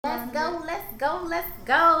Let's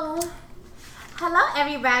go. Hello,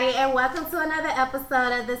 everybody, and welcome to another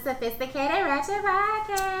episode of the Sophisticated Ratchet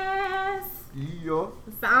Podcast. Yeah.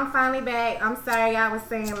 So I'm finally back. I'm sorry I was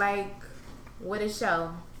saying, what a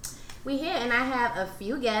show. We here, and I have a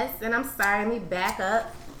few guests, and I'm sorry, let me back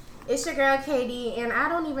up. It's your girl, KD, and I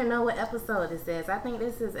don't even know what episode this is. I think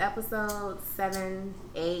this is episode 7,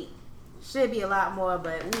 8. Should be a lot more,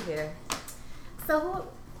 but we here. So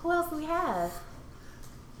who else do we have?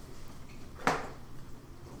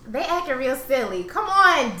 They acting real silly. Come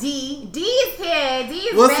on, D. D is here. D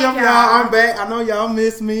is What's back, up, y'all? I'm back. I know y'all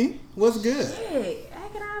miss me. What's good? Shit,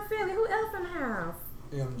 acting all silly. Who else in the house?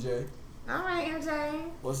 MJ. All right, MJ.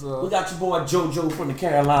 What's up? We got your boy JoJo from the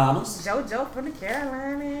Carolinas. JoJo from the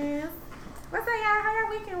Carolinas. What's up, y'all? How y'all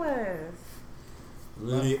weekend was?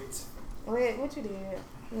 Lit. What you did?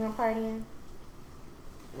 You went partying?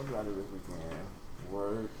 What did I do this weekend?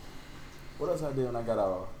 Word. What else I did when I got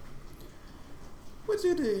off? What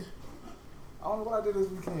you did? I don't know what I did this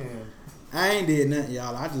weekend. I ain't did nothing,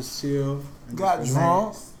 y'all. I just chill. Got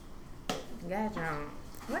drunk. Got drunk.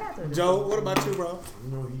 What I do? Joe, what about you, bro?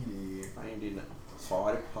 You know he did. I ain't did nothing.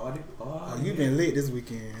 Party. Oh, you been lit this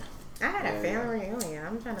weekend. I had a family reunion.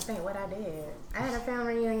 I'm trying to think what I did. I had a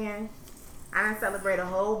family reunion. I done celebrate a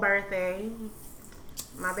whole birthday.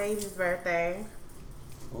 My baby's birthday.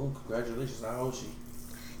 Oh, congratulations. How old is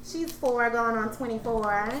she? She's 4 going on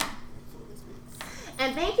 24.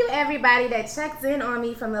 And thank you everybody that checked in on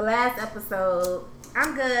me from the last episode.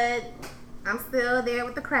 I'm good. I'm still there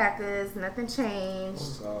with the crackers. Nothing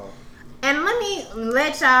changed. And let me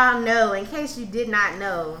let y'all know, in case you did not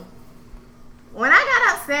know, when I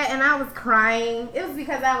got upset and I was crying, it was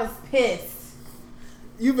because I was pissed.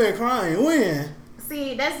 You been crying. When?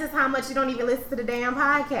 See, that's just how much you don't even listen to the damn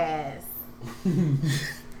podcast.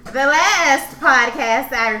 The last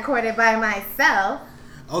podcast I recorded by myself.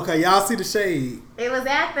 Okay, y'all see the shade. It was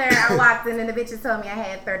after I walked in and the bitches told me I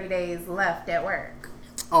had 30 days left at work.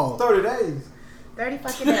 Oh. 30 days. 30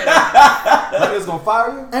 fucking days. Like it's gonna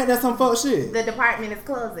fire you? Ain't that some fuck shit? The department is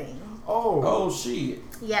closing. Oh, shit.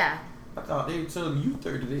 Yeah. I thought they were telling you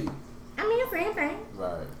 30 days. I mean, same thing.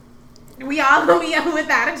 Right. We all gonna be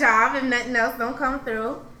without a job if nothing else don't come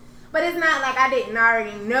through. But it's not like I didn't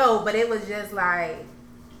already know, but it was just like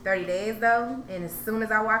 30 days though, and as soon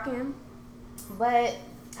as I walk in. But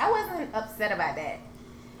I wasn't upset about that.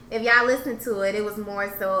 If y'all listened to it, it was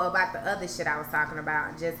more so about the other shit I was talking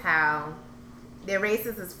about. Just how they're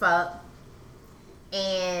racist as fuck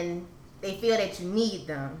and they feel that you need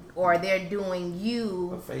them or they're doing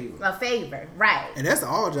you a favor. Right. And that's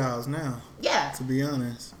all jobs now. Yeah. To be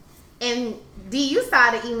honest. And D, you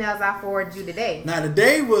saw the emails I forwarded you today. Now, the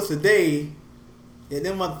day was the day that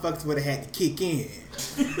them motherfuckers would have had to kick in.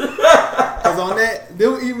 Because on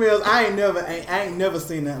them emails, I ain't never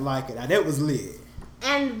seen nothing like it. Now, that was lit.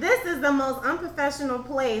 And this is the most unprofessional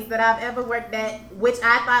place that I've ever worked at, which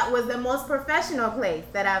I thought was the most professional place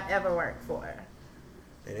that I've ever worked for.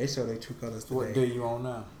 Yeah, they show their true colors today. What day you on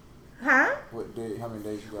now? Huh? What day? How many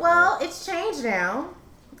days you got? Well, it's changed now.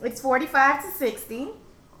 It's 45 to 60.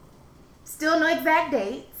 Still no exact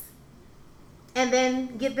dates. And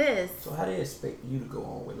then, get this. So how do they expect you to go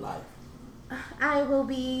on with life? I will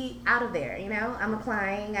be out of there, I'm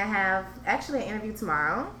applying. I have actually an interview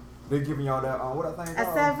tomorrow. They giving y'all that, what I think? A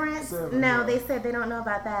severance? No, they said they don't know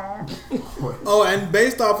about that. Oh, and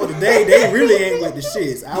based off of the day, they really ain't with the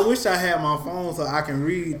shits. I wish I had my phone so I can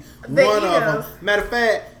read one of them. Matter of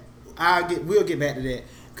fact, we'll get back to that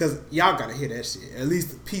because y'all gotta hear that shit, at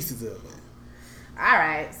least pieces of it. All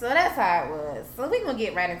right, so that's how it was. So we're gonna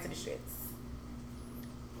get right into the shits.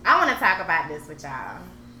 I want to talk about this with y'all.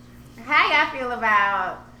 How y'all feel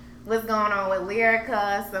about what's going on with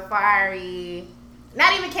Lyrica, Safaree?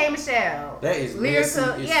 Not even K. Michelle. That is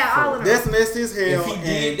Lyrica, messy. All of them. That's messy as hell. If he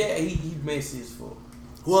did that, he messy as fuck.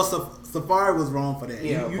 Well, Safaree was wrong for that.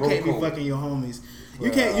 Yeah, you can't be code. fucking your homies. You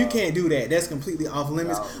can't do that. That's completely off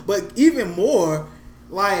limits. No. But even more,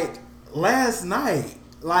 like last night,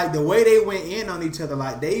 like the way they went in on each other,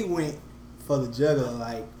 like they went for the jugular,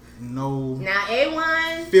 like no. Now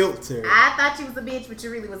A1 filter. I thought you was a bitch, but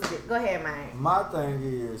you really was a bitch. Go ahead, Mike. My thing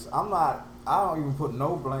is, I don't even put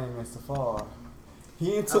no blame in Safaree.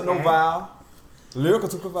 He ain't took no vow. Lyrica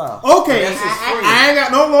took a vow. Okay, I ain't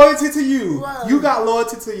got no loyalty to you. Right. You got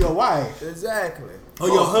loyalty to your wife. Exactly. Or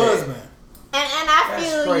your husband. And I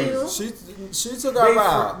feel you. She took her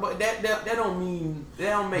vow. But that don't mean that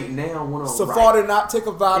don't make now one of them. Safaree did not take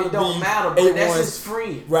a vow to be it don't matter, but that's his A1's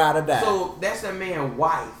friend. ride or die. So that's that man's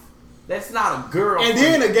wife. That's not a girl. And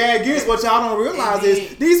then the gag is what y'all don't realize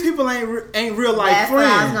is these people ain't real life That's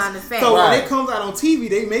friends. what I was gonna say. So Right. when it comes out on TV,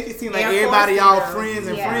 they make it seem like They're everybody forcing y'all them. friends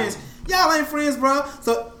and Yeah. friends. Y'all ain't friends, bro.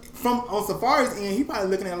 So from on Safaree's end, he probably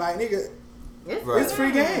looking at it like, nigga, It's Right. it's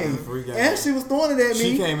free game. Free game. And she was throwing it at me.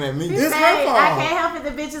 She came at me. He It's said, her fault. I can't help it.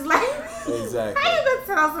 The bitch is like, Exactly. how you gonna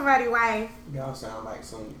tell somebody why? Y'all sound like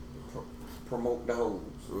some promote the hoes.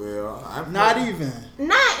 Well, I'm Not even.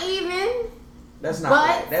 Not even. That's not But-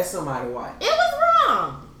 right. That's somebody white. It was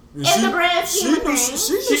wrong. In the grand scheme of things.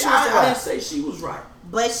 She knew she was I didn't right. say she was right.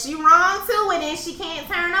 But she wrong too, and then she can't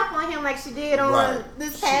turn up on him like she did on Right.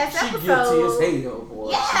 this past She episode. guilty as hell, boy.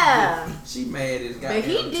 Yeah. She mad as But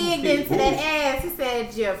he digged into that ass. He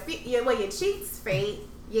said your cheeks fake,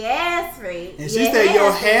 your ass fake, And she said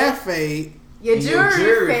your hair fake, fade. your And your jewelry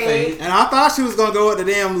jewelry fake. fake. And I thought she was gonna go with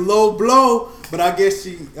the damn low blow, but I guess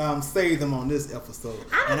she saved them on this episode.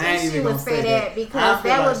 I don't and think ain't she even would gonna say that I because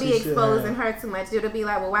feel that like would be she should exposing have. her too much. It'll be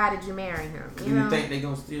like, well, why did you marry him? Do You you know? think they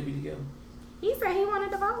gonna still be together? He said he wanted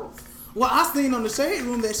a divorce. Well, I seen on the Shade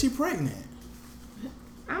Room that she pregnant.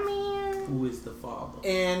 I mean, Who is the father?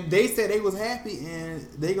 And they said they was happy and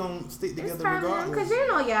they gonna stick it's together probably regardless. because you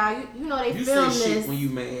know y'all, you know they You say film shit this. when you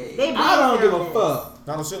mad. They I don't give a filmed fuck.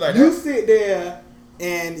 Not no shit like You that. sit there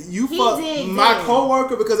and you He fuck did my that.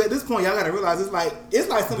 coworker because at this point y'all gotta realize it's like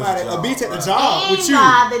somebody This a bitch at the job, job And with you.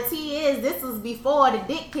 the T is this was before the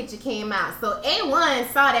dick picture came out, so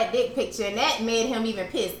A1 saw that dick picture and that made him even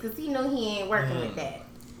pissed because he knew he ain't working with that.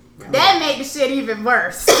 That made the shit even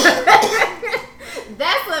worse.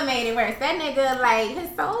 That's what made it worse. That nigga, like,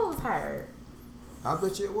 his soul's hurt. I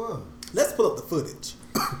bet you it was. Let's pull up the footage.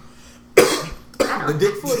 The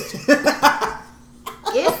dick footage.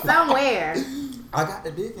 It's somewhere. I got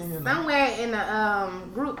the dick in here. now. Somewhere in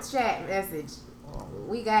the group chat message.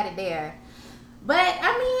 We got it there. But,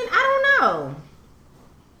 I mean, I don't know.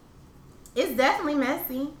 It's definitely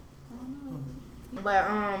messy. But,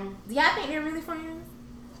 do y'all think they're really friends?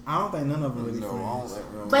 I don't think none of them really No, I don't friends.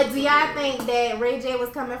 think But do y'all think that Ray J was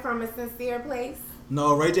coming from a sincere place?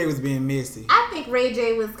 No, Ray J was being messy. I think Ray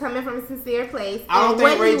J was coming from a sincere place. I don't and think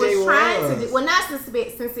what Ray he J was trying was. to do, well, not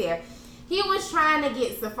sincere. He was trying to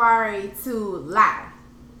get Safaree to lie.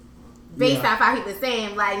 Based Yeah. off how he was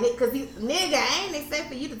saying, like, because nigga, I ain't expect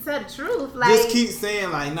for you to tell the truth. Like, Just keep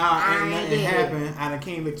saying like, nah, I ain't ain't nothing get it. happened. I done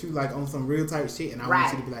came at you like on some real type shit, and I want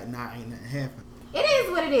Right. you to be like, nah, ain't nothing happened. it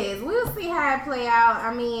is what it is. We'll see how it play out.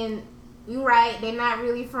 I mean, you right, they're not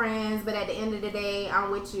really friends, but at the end of the day,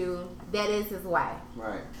 I'm with you. That is his wife.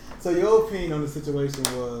 Right. So your opinion on the situation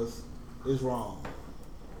is wrong.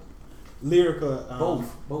 Lyrica,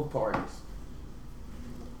 Both parties.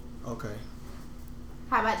 Okay.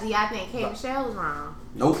 How about do y'all think K. Michelle was wrong?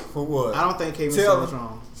 Nope. For what? I don't think K. Tell Michelle me. was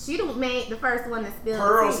wrong. She made the first one to spill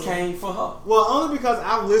Pearls the tea. came for her. Well, only because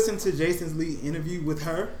I've listened to Jason's lead interview with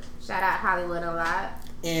her, Shout out Hollywood a lot.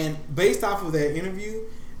 and based off of that interview,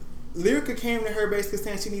 Lyrica came to her basically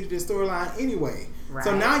saying she needed this storyline anyway.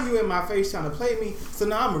 So Right. now you in my face trying to play me. So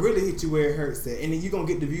now I'm gonna really hit you where it hurts at, and then you gonna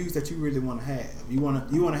get the views that you really want to have. You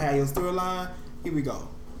wanna have your storyline. Here we go.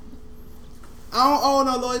 I don't owe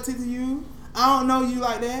no loyalty to you. I don't know you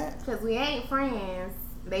like that. Because we ain't friends.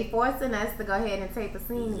 They forcing us to go ahead and take the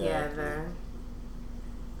scene together.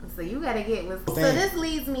 So you got to get with... So Damn. this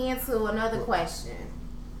leads me into another question.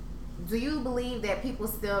 Do you believe that people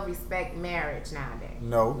still respect marriage nowadays?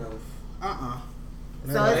 No. No. So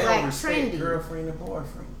They it's don't like respect trendy. girlfriend and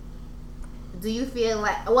boyfriend. Do you feel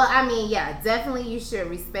like... Well, I mean, yeah, definitely you should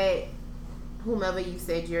respect whomever you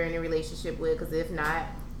said you're in a relationship with. Because if not,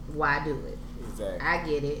 why do it? Exactly. I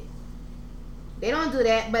get it. They don't do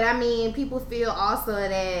that, but I mean, people feel also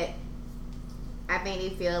that I think they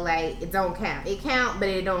feel like it don't count. It count, but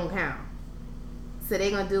it don't count. So they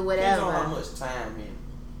gonna do Depends whatever. on how much time in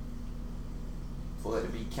for it to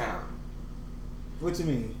be counted. What you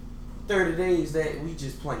mean? 30 days that we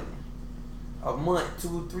just playing. A month,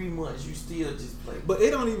 2 or 3 months, you still just play. But it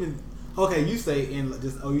don't even. Okay, you say in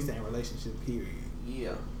just. Oh, you saying relationship period.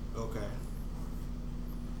 Yeah. Okay.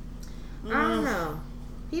 I don't know.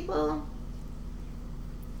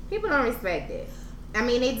 People don't respect it. I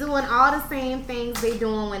mean, they doing all the same things they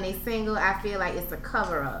doing when they single. I feel like it's a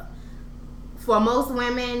cover up. For most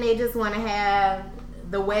women, they just want to have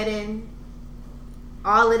the wedding,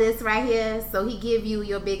 all of this right here. So he give you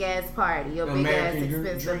your big ass party, your big ass American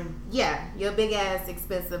expensive, dream. yeah, your big ass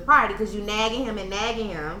expensive party because you nagging him.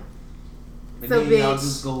 And So, then y'all bitch,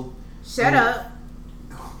 just go. Shut up.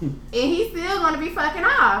 And he's still gonna be fucking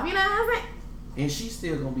off. You know what I'm saying? And she's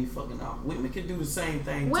still gonna be fucking off. Women can do the same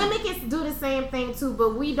thing. Women too. can do the same thing too,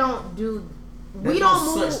 but we don't do We don't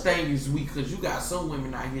no move. such thing as weak, because you got some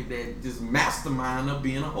women out here that just mastermind of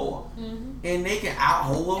being a whore, and they can out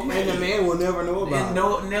hoe a man. And the man will never know about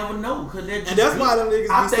it. Never know, because they're just. And that's why them niggas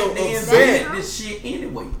I be so think they upset. invented this shit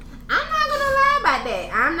anyway. I'm not gonna lie about that.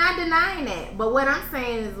 I'm not denying that. But what I'm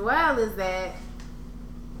saying as well is that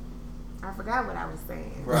I forgot what I was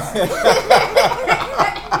saying. Right.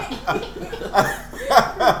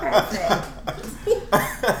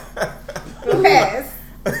 Yes.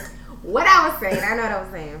 What I was saying, I know what I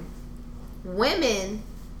was saying. Women,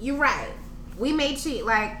 you're right. We may treat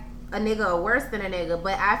like a nigga or worse than a nigga,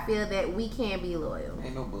 but I feel that we can be loyal.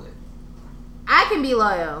 Ain't no but. I can be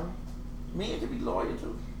loyal. Men can be loyal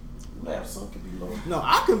too. Some can be loyal. No,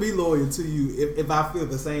 I can be loyal to you if I feel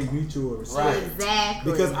the same mutual respect. Right.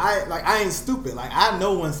 Exactly. Because I ain't stupid. Like I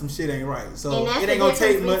know when some shit ain't right. So and that's it ain't the gonna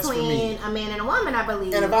take difference much for me. between a man and a woman, I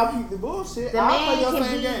believe. And if I keep the bullshit, The I'll man play your can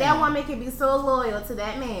same be game. that woman can be so loyal to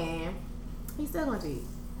that man. He's still gonna cheat.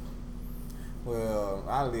 Well,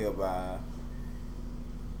 I live by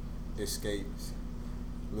Escape's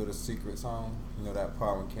Little Secret song. You know that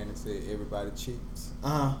part when Candy said everybody cheats?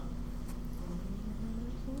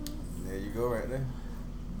 There you go right there.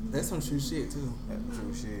 That's some true shit too. That's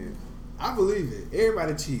true shit. I believe it.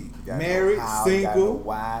 Everybody cheat. You got Married, no how, you got no single.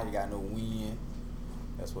 why, you got no when.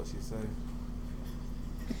 That's what she said.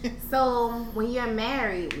 So when you're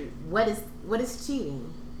married, what is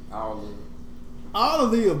cheating? All of it. All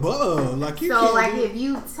of the above. Like you So can't like do- if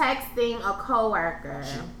you texting a coworker,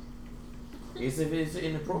 It's if it's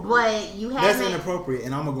inappropriate. but you that's haven't. inappropriate,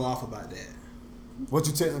 and I'm gonna go off about that. What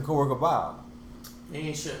you texting coworker about?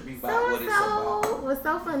 It shouldn't be So about what it's about. was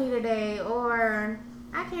so funny today, or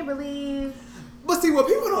I can't believe. But see, what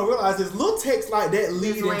people don't realize is little texts like that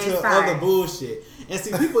lead Is where it into starts. other bullshit. And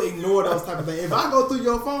see, people ignore those type of things. If I go through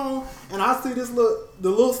your phone and I see the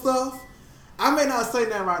little stuff, I may not say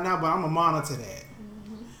that right now, but I'm gonna monitor that.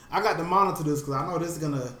 I got to monitor this because I know this is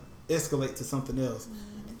gonna escalate to something else.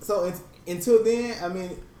 So until then, I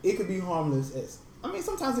mean, it could be harmless.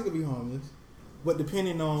 Sometimes it could be harmless, but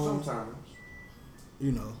depending on Sometimes.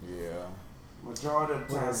 you know. Yeah. Majority of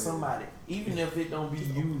the time, somebody, even if it don't be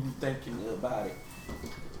you thinking about it,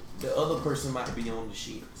 the other person might be on the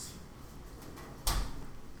shits.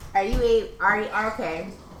 Are you okay?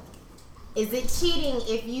 Is it cheating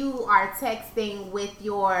if you are texting with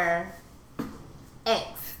your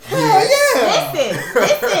ex? Hell yeah!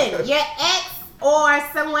 Listen, your ex or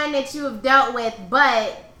someone that you have dealt with,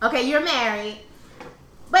 but okay, you're married,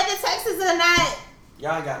 but the texts are not.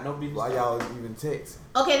 Y'all ain't got no business. Why y'all even text?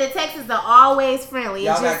 Okay, the texts are always friendly.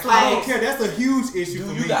 It's Y'all just got I like don't care. That's a huge issue for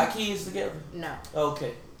Do me. you got kids together? no.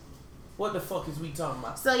 Okay. What the fuck is we talking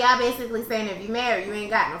about? So y'all basically saying if you married, you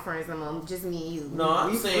ain't got no friends no more, just me and you. No,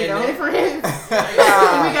 I'm we saying we the only that. friends.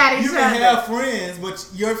 We got each You other. can have friends, but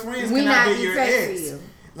your friends We cannot not be your texting ex. you.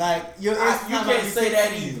 Like your ex, You can't say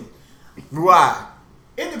that either. Why?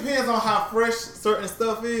 It depends on how fresh certain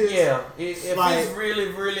stuff is. Yeah, if Like, it's really,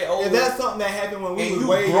 really old, If that's something that happened when we and was you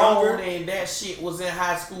way grown younger, and that shit was in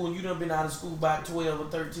high school and you done been out of school about 12 or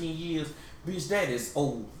 13 years, bitch, that is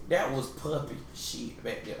old. That was puppy shit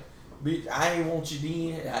back there. Bitch, I ain't want you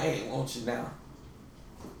then, I ain't want you now.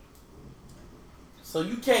 So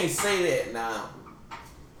you can't say that now.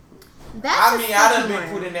 That's I a mean, I tough done been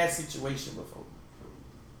one. put in that situation before.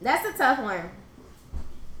 That's a tough one.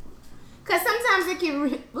 Cause sometimes it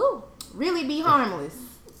can really be harmless.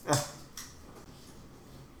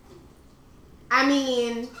 I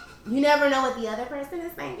mean, you never know what the other person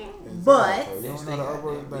is thinking. But You don't know the other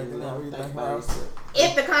person thinking that. What you think about?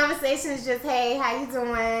 if the conversation is just, hey, how you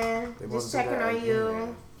doing? They Just must do checking that on again.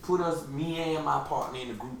 you. Put us, me and my partner in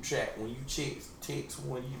the group chat. When you text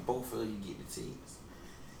one, you both of you get the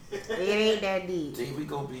text. It ain't that deep. There we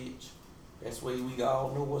go, bitch. That's where we all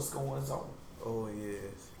know what's going on. Oh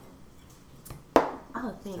yes.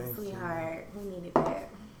 Oh, thanks, Thank you. sweetheart. We needed that.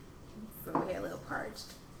 So we had a little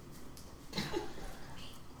parched.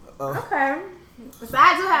 Okay. So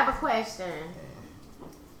I do have a question.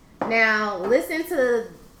 Now, listen to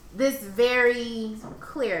this very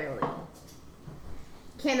clearly.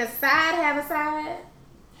 Can a side have a side?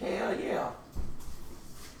 Hell yeah.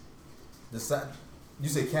 The side. You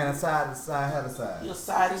say can a side? The side have a side. Your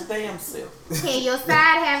side is damn self. Can your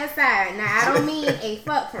side have a side? Now, I don't mean a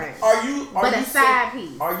fuck friend. Are you But a side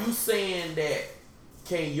piece. Are you saying that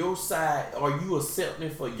can your side, are you accepting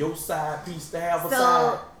for your side piece to have a So,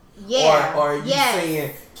 side? yeah. Or are you yes.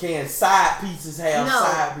 saying can side pieces have No.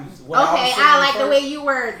 side pieces? What Okay, was I saying like the first- way you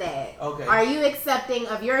word that. Okay. Are you accepting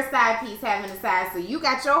of your side piece having a side? So you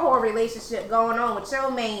got your whole relationship going on with your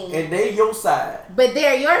main, And they your side. but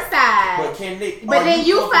they're your side. But can they? But are then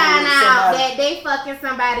you fucking find with out somebody- that they fucking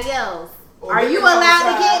somebody else. Are you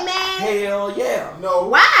allowed to get mad? Hell yeah. No.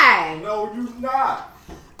 Why? No, you not.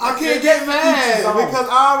 I can't get mad because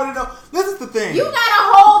I already know. This is the thing. You got a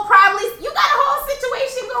whole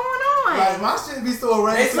situation going on. Like my shit be so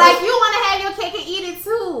arranged. It's like you want to have your cake and eat it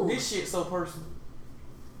too. This shit so personal.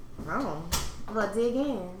 Oh, I'm gonna dig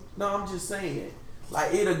in. No, I'm just saying.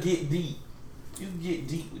 Like, it'll get deep. You can get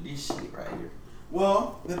deep with this shit right here.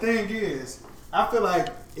 Well, the thing is, I feel like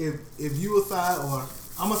if you aside or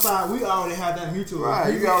I'm aside, we already have that mutual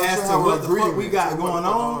agreement as to what the fuck we got going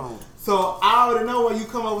on. So I already know when you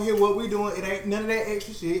come over here, what we doing. It ain't none of that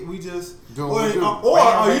extra shit. We just or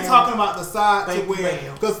are you talking about the side to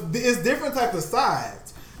where because it's different types of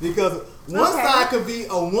sides because one side could be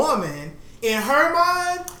a woman in her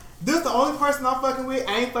mind. This the only person I'm fucking with.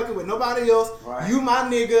 I ain't fucking with nobody else. Right. You my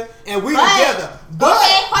nigga, and we together. But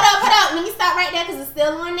okay, hold up. Let me stop right there because it's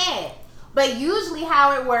still on that. But usually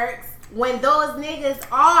how it works when those niggas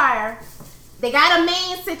they got a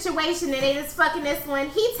main situation and they just fucking this one.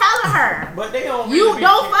 He telling her, but they don't. You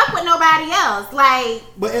don't fuck with nobody else, like,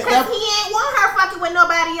 because he ain't want her fucking with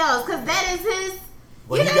nobody else, because that is his.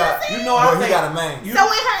 Well, he got a man. So in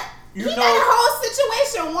her. He got a whole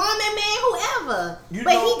situation, woman, man, whoever.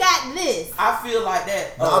 But he got this. I feel like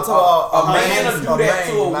that. A man will do that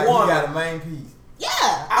to a like woman. He got a main piece. Yeah.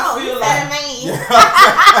 I feel like a main.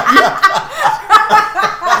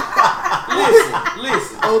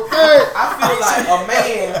 Listen. Okay. I feel like a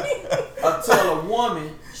man tell a woman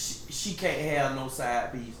she can't have no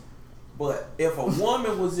side piece. But if a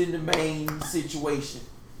woman was in the main situation,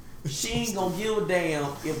 she ain't gonna give a damn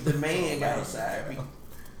if the man got a side piece.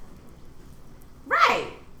 Right.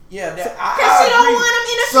 Yeah, because she don't want him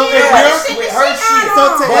interfering with her shit. So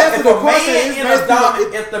to answer the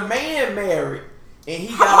question, if the man married and he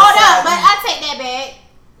got hold up, but I take that back.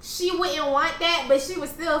 She wouldn't want that, but she would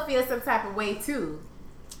still feel some type of way too.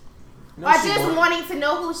 No, or just wanting to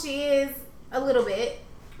know who she is a little bit.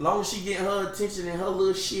 Long as she get her attention and her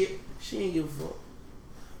little shit, she ain't give a fuck.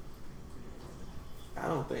 I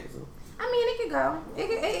don't think so. I mean, it could go.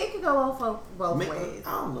 It could go both ways.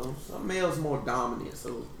 I don't know. Some males more dominant,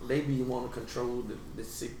 so they be want to control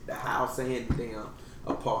the house and the damn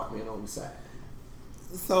apartment on the side.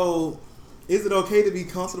 So, is it okay to be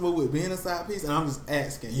comfortable with being a side piece? And I'm just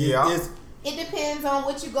asking. Yeah. It depends on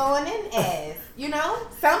what you're going in as. You know,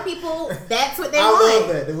 some people that's what they want. I love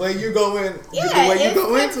that the way you go in. Yeah, the way you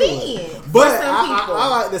go into it. But I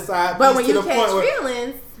like the side piece. But when to you the catch point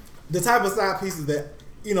feelings, the type of side pieces that.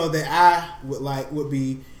 You know, that I would like would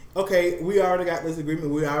be, okay, we already got this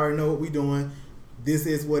agreement. We already know what we're doing. This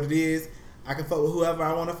is what it is. I can fuck with whoever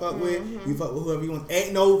I want to fuck with. You fuck with whoever you want.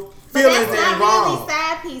 Ain't no feelings involved. But that's not really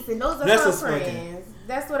side piecing. Those are her friends. Fucking.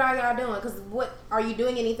 That's what all y'all doing. Because what, are you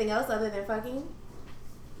doing anything else other than fucking?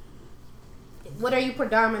 What are you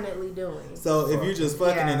predominantly doing? So if you just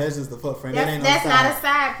fucking and that's just the fuck friend, that's not a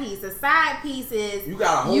side piece. A side piece is you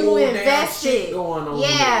got a whole damn shit going on.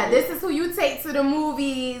 Yeah, this is who you take to the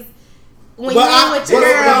movies when you're with your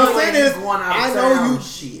girl. I know you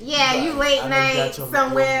shit. Yeah, you late night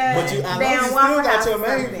somewhere. But I know you still got your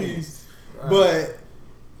main piece. But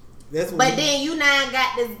that's what but then you now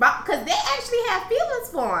got this because they actually have feelings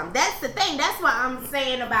for him. That's the thing. That's what I'm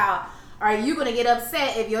saying about. Are you going to get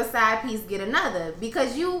upset if your side piece get another?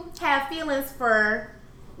 Because you have feelings for,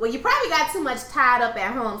 well, you probably got too much tied up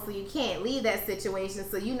at home, so you can't leave that situation,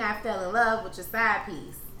 so you not fell in love with your side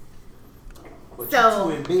piece. But so,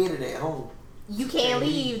 you're too embedded at home. You can't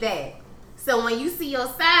leave that. So when you see your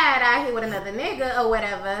side out here with another nigga or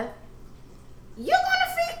whatever, you're going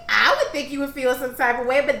to feel, I would think you would feel some type of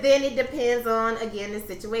way, but then it depends on, again, the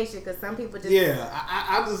situation, because some people just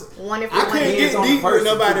I just want it. I couldn't get deep with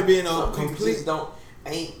nobody being on complete.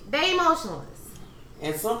 They emotionless,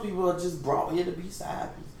 and some people are just brought here to be side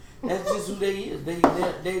piece. That's just who they is.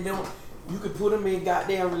 They don't. You could put them in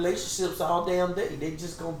goddamn relationships all damn day. They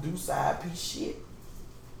just gonna do side piece shit.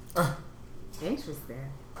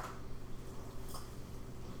 Interesting.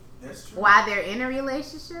 That's true. Why they're in a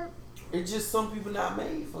relationship? It's just some people not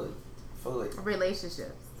made for it.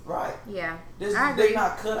 Relationships. Right. Yeah. They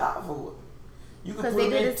not cut out for it. You can put they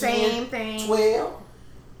them do in the same thing. 12.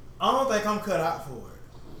 I don't think I'm cut out for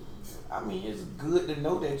it. I mean, it's good to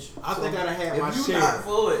know that you. I think I done had my share. Not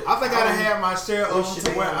for it, I think I done had my share of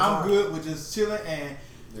to where I'm good with just chilling and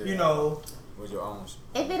you know. With your own shit.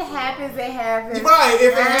 If it happens, it happens. Right,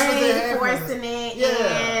 if it happens, it happens. Forcing it,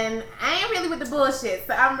 and I ain't really with the bullshit,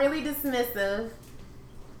 so I'm really dismissive.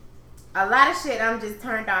 A lot of shit I'm just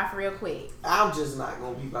turned off real quick. I'm just not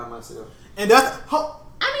gonna be by myself. And that's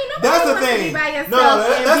that's the thing. Be by yourself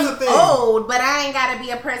that's the thing. Old, but I ain't gotta be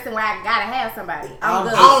a person where I gotta have somebody. I'm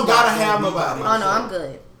good. I don't gotta have nobody. Oh no, I'm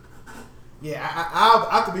good. Yeah,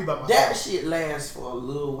 I could be by myself. That shit lasts for a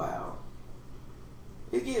little while.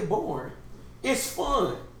 It get boring. It's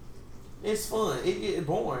fun. It get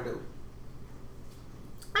boring though.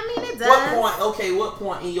 I mean, it does. What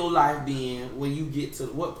point in your life then when you get to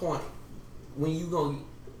what point when you gonna?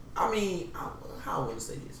 I mean, how I want to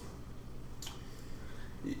say this?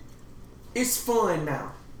 It's fun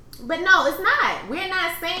now. But no, it's not. We're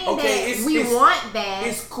not saying that we want that.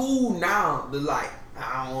 It's cool now.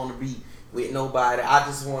 I don't want to be with nobody. I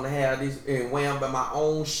just want to have this and wham by my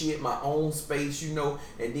own shit, my own space, you know.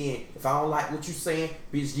 And then if I don't like what you saying,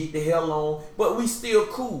 bitch, get the hell on. But we still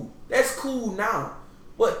cool. That's cool now.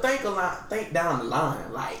 But think down the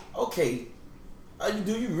line. Like, okay,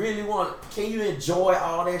 do you really can you enjoy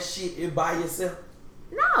all that shit by yourself?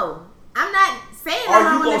 No. I'm not saying Are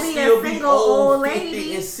I'm you going gonna to be still a be single old, old 50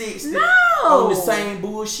 lady. and 60 No. on the same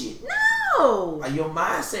bullshit? No. Your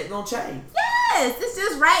mindset gonna change. Yes. It's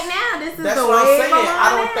just right now. This is That's the what way I'm saying.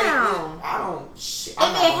 going I don't If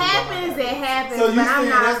it happens, it happens. So you but I'm saying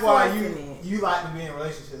not that's why forcing it. you like to be in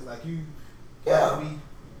relationships? Like you, Yeah.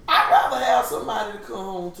 I'd rather have somebody to come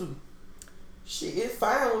home to. Shit, it's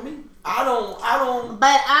fine with me. I don't.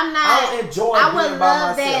 But I'm not. I don't enjoy I would being by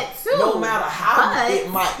love myself. that too. No matter how but it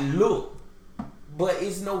might look, but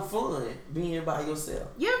it's no fun being by yourself.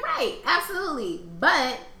 You're right, absolutely.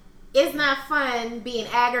 But it's not fun being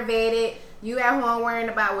aggravated. You at home worrying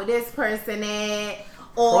about what this person at,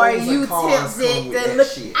 or Pros you and cons tipped come it with to that look.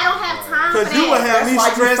 shit. I don't have time for because you would that. have me That's why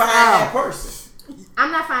you stressed find out. that person.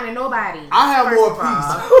 I'm not finding nobody. I have first more of peace.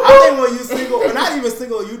 all. I think when you single, or not even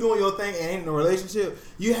single, you doing your thing and ain't in a relationship,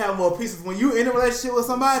 you have more peace. When you in a relationship with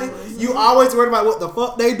somebody, you always worried about what the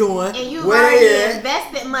fuck they doing, And you where already they at.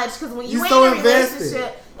 invested much because when you You ain't so in a invested.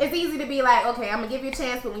 relationship, it's easy to be like, okay, I'm gonna give you a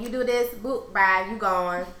chance, but when you do this, boop, bye, you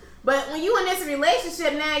gone. But when you in this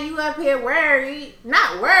relationship now, you up here worried,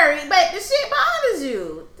 not worried, but the shit bothers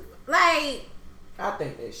you. Like, I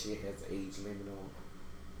think that shit has an age limit on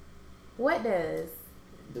what does?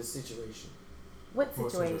 the situation. What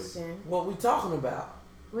What situation? What we talking about?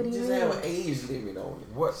 What do you just mean? have an age limit on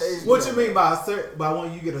it. What age? What you mean by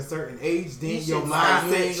when you get a certain age, then You your should like you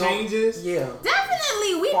mindset ain't gonna- changes? Yeah.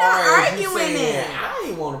 Definitely, we Far not as you arguing saying, it. I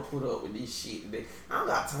ain't want to put up with this shit today. I'm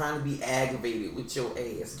not trying to be aggravated with your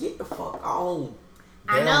ass. Get the fuck on.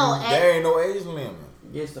 I know. There ain't no age limit.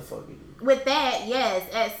 Yes, the fuck it is. With that, yes,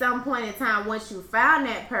 at some point in time, once you found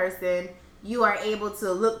that person, you are able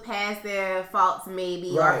to look past their faults,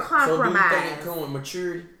 maybe, or compromise So do you think it come with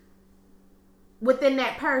maturity? within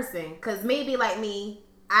that person. Because maybe like me,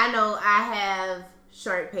 I know I have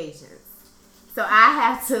short patience. So I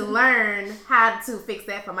have to learn how to fix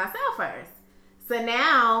that for myself first. So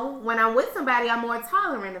now, when I'm with somebody, I'm more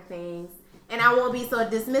tolerant of things. And I won't be so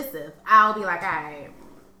dismissive. I'll be like, all right,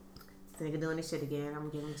 this nigga doing this shit again. I'm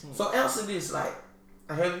going to give him a chance. So answer this, like,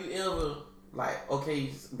 have you ever, like, okay,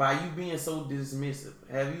 by you being so dismissive,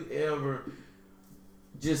 have you ever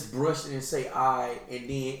just brushed it and say, all right, and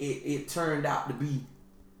then it turned out to be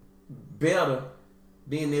better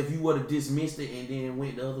than if you would have dismissed it and then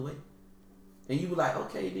went the other way? And you were like,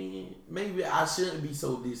 okay, then maybe I shouldn't be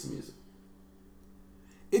so dismissive.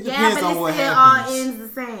 It depends but on it what still happens. all ends the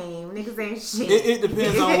same. Niggas ain't shit. It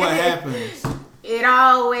depends on what happens. It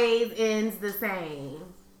always ends the same.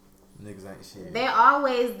 Niggas ain't shit.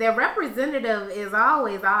 Their representative is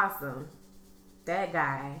always awesome. That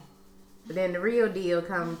guy. But then the real deal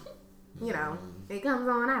comes, it comes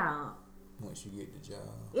on out. Once you get the job.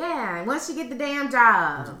 Yeah, once you get the damn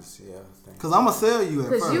job. Yeah, Because I'm going to sell you at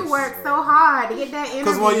first. Because you work so hard to get that interview.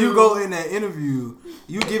 Because when you go in that interview,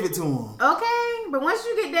 you give it to them. Okay, but once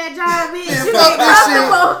you get that job, bitch, you fuck get this shit.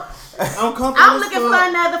 comfortable. I'm comfortable. I'm looking for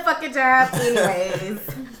another fucking job anyways.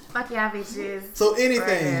 Fuck y'all bitches. So anything.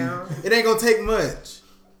 Right now. It ain't going to take much.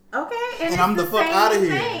 Okay, and And it's I'm the fuck outta here.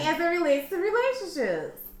 Thing as it relates to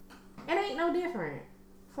relationships. It ain't no different.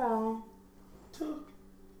 So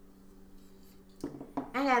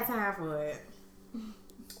I ain't got time for it.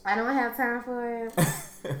 I don't have time for it.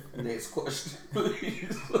 Next question,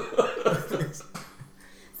 please. So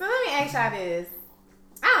let me ask y'all this.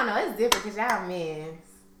 I don't know, it's different because y'all men.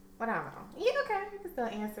 But I don't know. You okay, you can still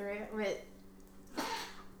answer it, but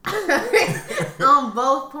on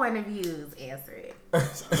both point of views, answer it. I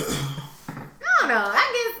don't know.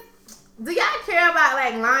 I guess, do y'all care about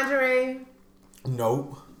like lingerie?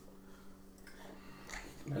 Nope.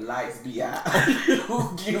 The lights be out.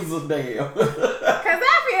 Who gives a damn? Cause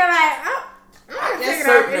I feel like I'm gonna take it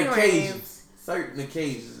off anyways. Certain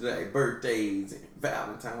occasions like birthdays and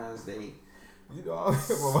Valentine's Day. You know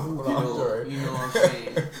what You know what I'm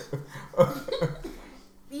saying?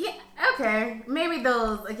 Yeah, okay. Maybe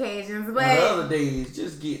avoid those occasions, but the other days,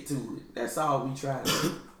 just get to it. That's all we try to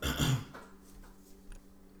do.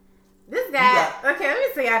 This guy, okay, let me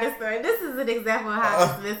tell y'all this story. This is an example of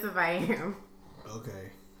how dismissive I am.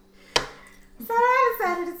 Okay. So I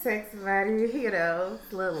decided to text somebody, you know,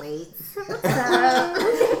 a little late.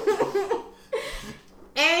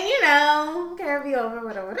 And, you know, can be over,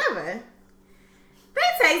 whatever. They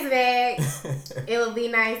text back, it would be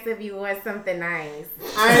nice if you wore something nice.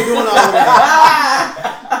 I ain't doing all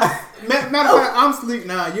that. Matter of fact, I'm asleep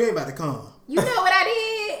now. You ain't about to come. You know what I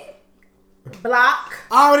did? Block.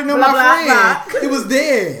 I already know my friend. Block. It was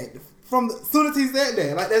dead. From as soon as he said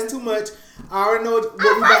that. Like, that's too much. I already know what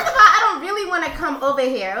First of all, I don't really want to come over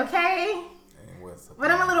here, okay?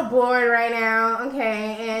 But I'm a little bored right now,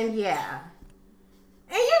 okay? And yeah.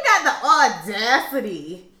 And you got the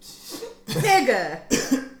audacity. Nigga.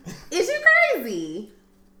 Is you crazy?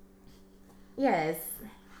 Yes.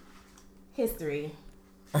 History.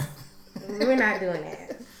 We're not doing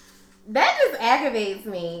that. That just aggravates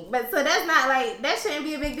me. But so that's not like, that shouldn't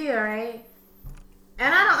be a big deal, right?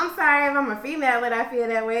 And I'm sorry if I'm a female that I feel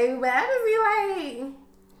that way, but I just be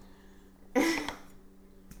like...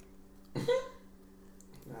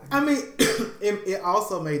 I mean, it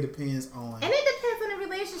also may depends on... And it depends on the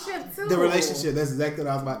relationship, too. The relationship, that's exactly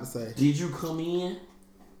what I was about to say. Did you come in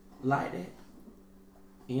like that?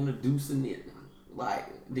 Introducing it? Like,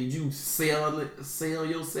 did you sell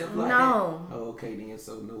yourself like that? No. Oh, okay, then.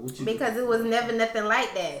 So, no. What you Because it was never nothing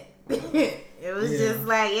like that. It was just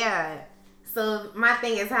like, yeah. So, my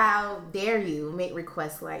thing is, how dare you make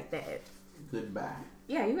requests like that? Goodbye.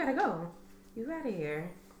 Yeah, you gotta go. You out of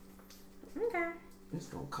here. Okay. It's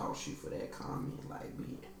gonna cost you for that comment, like,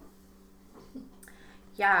 me.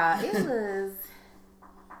 Yeah, it was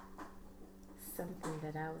something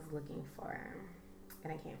that I was looking for,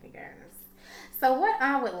 and I can't figure it out. So what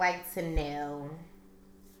I would like to know,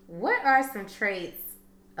 what are some traits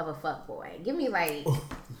of a fuckboy? Give me like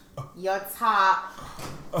your top,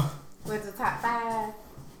 what's the top five?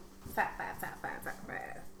 Top five.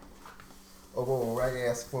 Oh, boy, right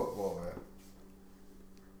ass football.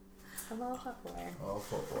 Hello, fuckboy. Oh,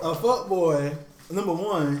 football. A fuckboy, number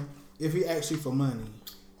one, if he asks you for money.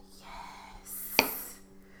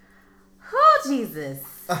 Oh, Jesus.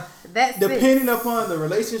 That's depending upon the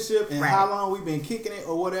relationship and right. how long we've been kicking it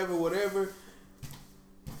or whatever.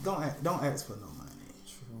 Don't ask for no money.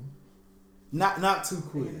 True. Not too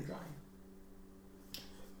quick.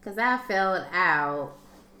 Cause I fell out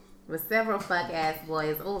with several fuck ass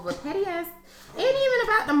boys over petty ass. Ain't even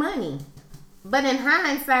about the money, but in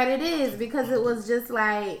hindsight, it is because it was just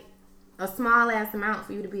like a small ass amount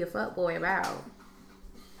for you to be a fuck boy about.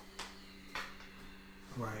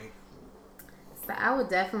 Right. So I would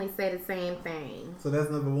definitely say the same thing. So that's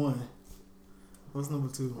number one. What's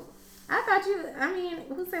number two? I thought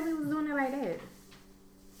who said we was doing it like that?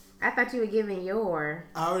 I thought you were giving your.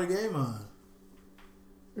 I already gave mine.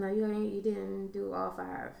 No, you ain't. You didn't do all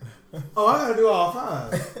five. Oh, I gotta do all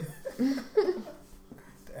five.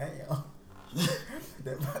 Damn.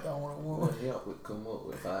 That don't want to What win. help would come up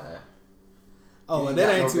with five? Oh, You and that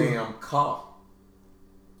got ain't no too. damn car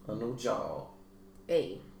or no job.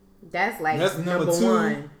 Hey, that's like That's number number two.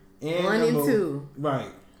 one. And One and number- two.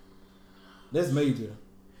 Right. That's major.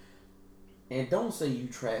 And don't say you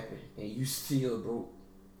trapping and you still broke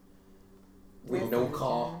with no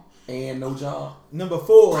car and no job. Number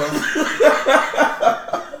four.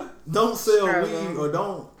 Don't sell Struggle. weed or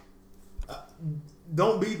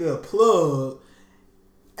don't be the plug.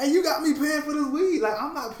 And you got me paying for this weed. Like,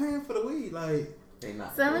 I'm not paying for the weed. Like, They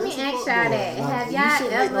not. So let me doing ask fuck y'all boy. that. Like, Have you y'all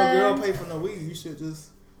shouldn't make no girl ever pay for no weed. You should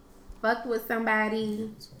just. fucked with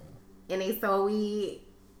somebody and they sold weed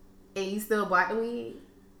and you still bought the weed?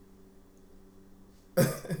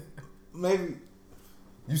 Maybe.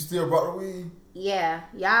 You still brought the weed? Yeah,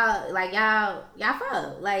 y'all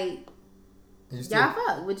fuck. Like, You still, y'all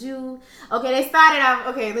fuck. Would you? Okay, they started off.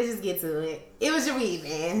 Okay, let's just get to it. It was your weed,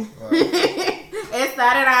 man. Right. It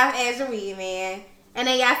started off as your weed, man, and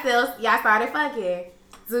then y'all started fucking.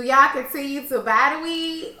 Do y'all continue to buy the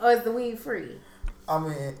weed, or is the weed free? I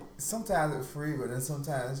mean, sometimes it's free, but then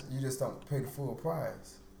sometimes you just don't pay the full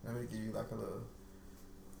price. Let me give you like a little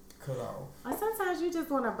cut off. Or sometimes you just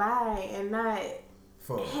want to buy and not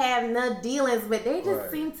For have no dealings, but they just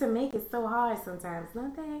Right. seem to make it so hard sometimes,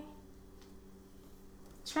 don't they?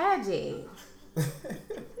 Tragic.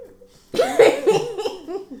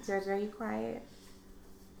 JoJo, you quiet?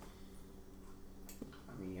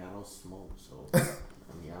 I mean, I don't smoke, so I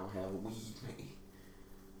mean, I don't have a weed,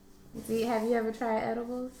 man. Have you ever tried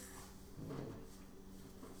edibles?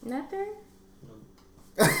 Nothing?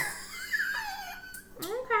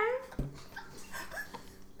 Okay.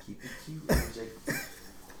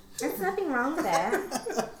 nothing wrong with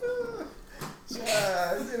that.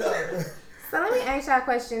 You know. So let me ask y'all a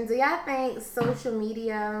question. Do y'all think social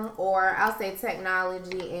media, or I'll say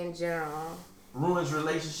technology in general, ruins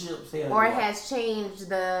relationships? Hell or yeah. has changed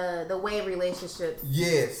the way relationships?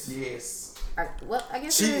 Yes. Well, I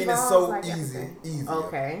guess Cheating is so easy.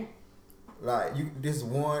 Okay. Like you just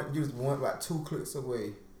one like 2 clicks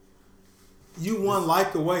away. You one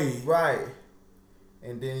like away. Right.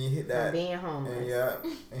 And then you hit that. From being homeless.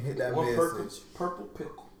 And hit that One message. purple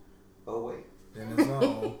pickle away. Then it's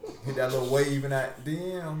on. Hit that little wave in that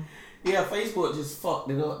DM. Yeah, Facebook just fucked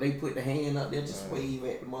it up. They put the hand up there, just wave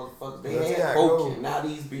at the motherfuckers. They That's had how it broken. goes. Now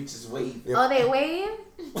these bitches wave. Oh, they wave?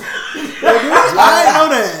 I didn't know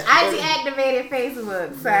that. I deactivated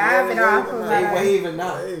Facebook, so I've been off of They my. waving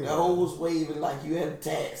now. The hoes waving like you had a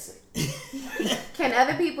taxi. Can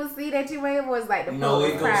other people see that you wave, or is like the No,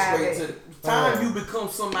 it goes private? straight to the time you become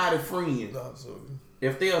somebody's friend.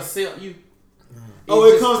 If they accept you,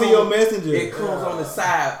 It just comes in your messenger. It comes on the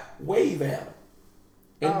side. Wave at them.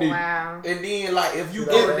 And Oh, then, wow. And then, like, if you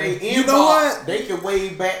go to their inbox, You know what? they can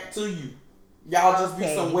wave back to you. Y'all just be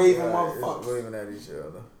some waving motherfuckers. Waving at each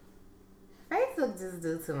other. Facebook just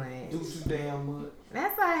do too much. Do too damn much.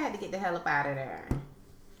 That's why I had to get the hell up out of there.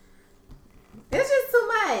 It's just too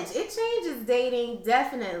much. It changes dating,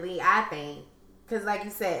 definitely, I think. Because, like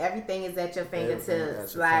you said, everything is at your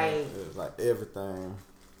fingertips. Like everything.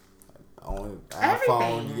 On Everything.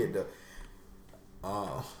 iPhone, you get the.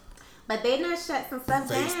 But they done shut some stuff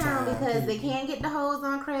down FaceTime because they people. can't get the hoes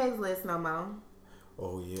on Craigslist no more.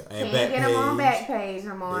 Oh yeah, and Can't get them on Backpage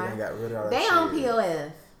no more. They done got rid of all that They shit. on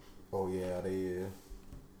POF. Oh yeah, they is.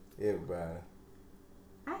 Everybody.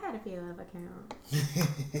 I had a POF account.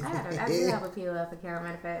 I do have a POF account.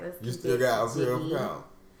 Matter of fact, let's You keep still it got a G. POF account.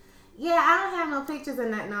 Yeah, I don't have no pictures or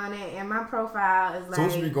nothing on it, and my profile is So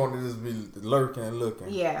like, you be going to just be lurking and looking.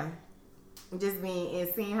 yeah, just being and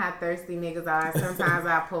seeing how thirsty niggas are. Sometimes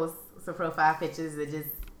I post some profile pictures that just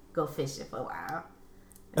go fishing for a while,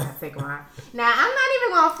 and I take them out. Now I'm not even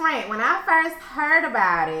gonna front. When I first heard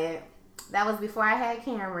about it, that was before I had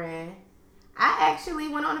Cameron. I actually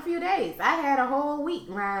went on a few dates. I had a whole week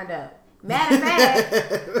lined up. Matter of fact,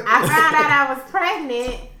 I found out I was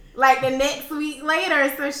pregnant like the next week later or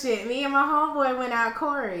some shit. Me and my homeboy went out,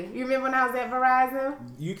 Corey. You remember when I was at Verizon?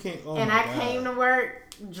 You can't. Oh And I came to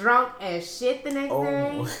work drunk as shit the next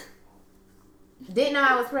day. Didn't know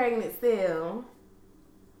I was pregnant still.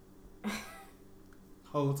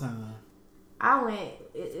 Whole time. I went,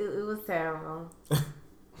 it was terrible.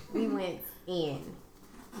 We went in.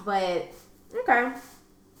 But, okay.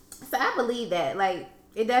 So I believe that. Like,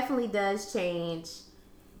 it definitely does change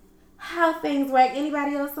how things work.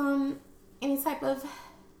 Anybody else on any type of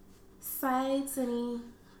sites, any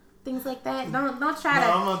things like that? Don't try to.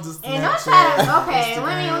 I'm on just And don't try to. Snapchat, Okay,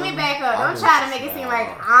 let me back up. Don't try to make it seem like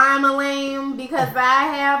I'm a lame because I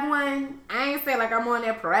have one. I ain't say like I'm on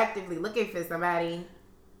there proactively looking for somebody.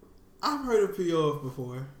 I've heard of POF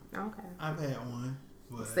before. Okay. I've had one.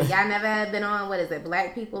 But So y'all never been on, what is it,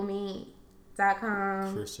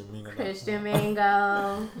 blackpeoplemeet.com? Christian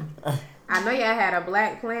Mingo. I know y'all had a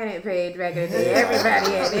Black Planet page back in the day.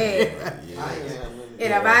 Everybody had that.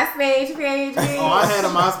 And a MySpace page. oh, I had a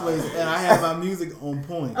MySpace and I had my music on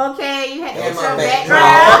point. Okay, you had And your my background.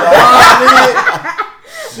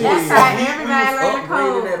 That's how everybody learned the Upgraded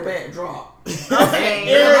code. that backdrop. Okay.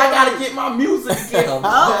 Yeah, I gotta get my music together.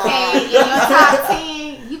 Okay, in your top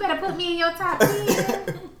 10. You better put me in your top 10.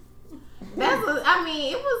 That's what, I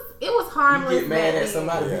mean, it was harmless. You get mad back at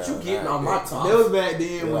somebody, then. but you getting on my top. That was back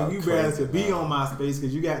then when you crazy, barely could be on MySpace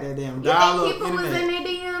because you got that damn You dial-up think people was in internet.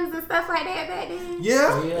 their DMs and stuff like that back then?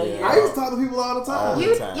 Yeah. Yeah. I used to talk to people all the time. All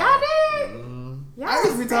You, the time. y'all did? Y'all I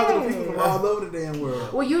used to be talking to sad. people from all over the damn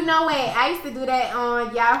world. Well, you know what? I used to do that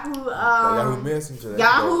on Yahoo. Yahoo Messenger.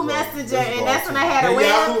 Yahoo Messenger, and that's when I had a And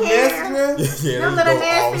Yahoo webcam. Messenger. Them little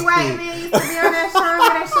nasty white men used to be on that show.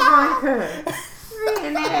 That shit going good.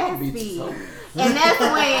 Real nasty. And that's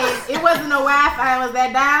when it wasn't no Wi-Fi. It was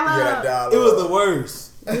that dial-up. It was the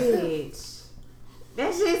worst. Bitch.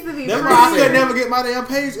 That shit used to be That's why I crazy. could never get my damn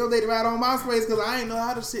page updated right on MySpace because I ain't know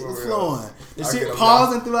how the shit was For real. flowing. The I shit get them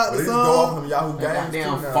pausing throughout the Go off song. them Yahoo games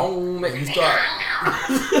Goddamn too now. phone. You start.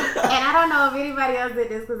 And I don't know if anybody else did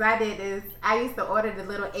this because I did this. I used to order the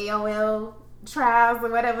little AOL trials or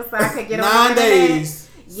whatever so I could get on 9 the internet. days.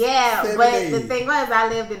 Yeah, 7 but days. the thing was I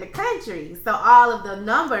lived in the country, so all of the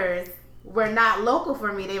numbers were not local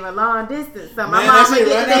for me. They were long distance. So my Man, mom that would shit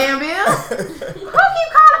get the right damn bill. Who keep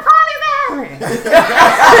calling Polly's Island?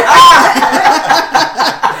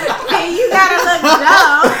 And you gotta look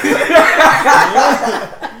dumb.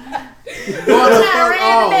 Going the I fuck ran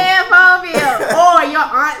the off. damn phone bill. Or your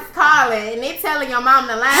aunt's car they telling your mom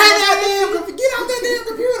to line Get out that damn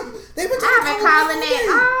computer. They been I've been calling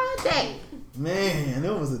that all day. Man,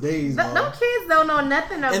 them was the days, bro. Them kids don't know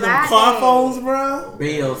nothing about And them car that. phones, bro.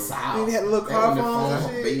 Bell South. They had a little car phone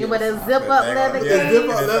and shit. It with a zip up leather case. Zip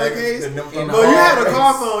up leather case. In the No, you had a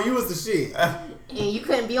car phone. You was the shit. And you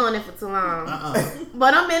couldn't be on it for too long.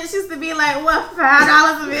 But them minutes used to be like, what,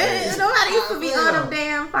 $5 a minute? Nobody used to be on them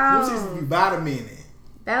damn phones. You used to be about a minute.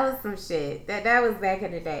 That was some shit. That was back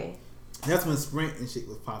in the day. That's when Sprint and shit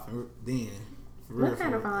was popping then. What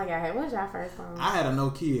kind of phone y'all had? What was your first phone? I had a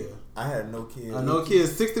Nokia. I had a Nokia. A Nokia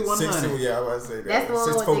 6100. Yeah, I was about to say that. That's the one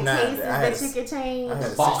with the 649. cases that you could change.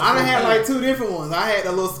 I done had like 2 different ones. I had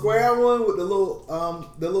the little square one with the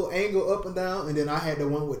little angle up and down, and then I had the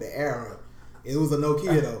one with the arrow. It was a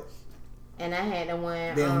Nokia though. And I had the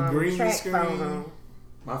one Damn green track screen. phone.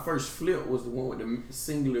 My first flip was the one with the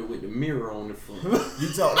singular with the mirror on the front. You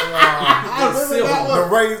talking I the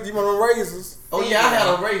razors? You want the razors? Oh yeah, I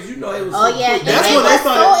had a razor. You know it was. Oh so yeah, quick. That's they when they was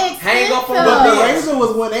started so hang up on expensive. But the Yeah. Razor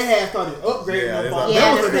was when they had started upgrading Yeah, them phones. yeah,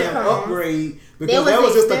 That was a the damn flip phones. upgrade They because that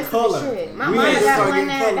was just a expensive color. as shit. My We mom had to got start one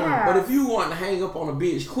getting at the color. house. But if you want to hang up on a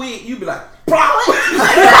bitch quick, you be like, "Prop."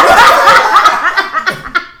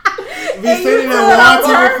 Be And sitting you there feel wanting to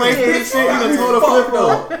perfect. replace this shit, you done told a flip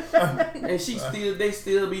phone. And they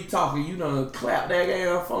still be talking. You know, clap that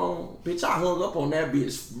damn phone, bitch. I hung up on that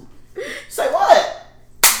bitch. Say what?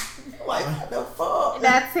 I'm like, what the fuck?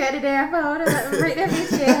 That tear the damn phone up, break that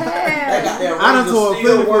bitch in They half. got that I done razor tore a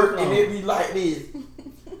still flip work, phone. and it be like this.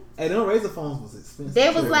 Hey, them Razor phones was expensive. They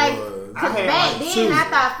was like, was. cause I had back like then 2. I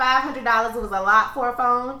thought $500 was a lot for a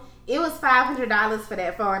phone. It was $500 for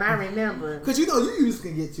that phone. I remember. Cause you know you used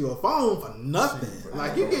to get you a phone for nothing.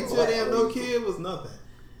 Like you get your damn Nokia, it was nothing.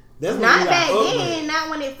 That's when Not you got back upgraded. then, not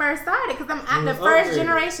when it first started. Cause I'm It the was first upgraded.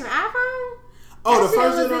 generation iPhone. Oh, That the shit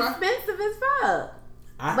first was generation. expensive as fuck.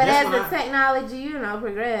 But That's as when the technology,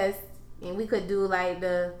 progressed, and we could do like we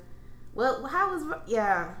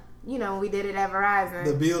did it at Verizon.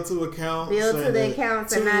 the bill to account, Bill to the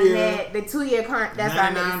accounts and not net. The 2-year that's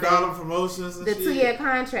our niggas $99 say. promotions and The shit. 2-year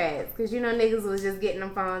contracts, because niggas was just getting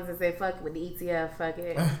them phones and say fuck it with the ETF, fuck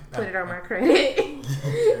it, put it on my credit.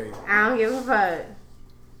 I don't give a fuck.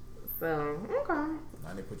 So okay,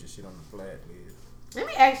 Now they put your shit on the flat list. let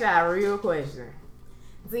me ask y'all a real question.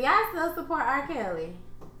 Do y'all still support R. Kelly?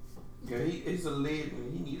 Yeah, he's a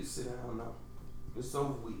legend. He need to sit down now. It's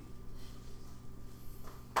over with.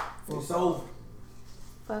 It's over.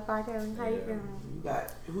 Fuck R. Kelly. How you feeling?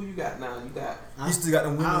 Who you got now? You got You still got the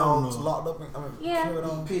women I don't all know. locked up. Yeah. Carried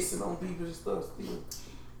on. pissing on people and stuff still.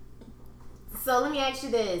 So let me ask you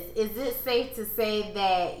this: is it safe to say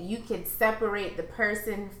that you can separate the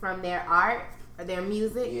person from their art or their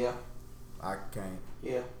music? Yeah, I can't.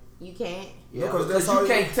 yeah, You can't. yeah. Because Because that's all you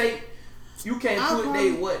can't I put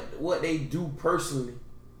probably- what they do personally,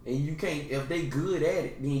 and you can't if they good at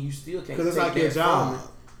it, then you still can't. Because it's take like your that job. from it.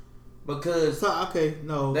 Because So okay,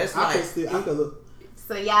 no, That's I like- could still, I could look.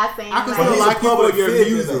 So y'all saying I can like, still he's a like you for public your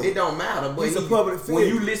figure, music. it don't matter. But He's a public when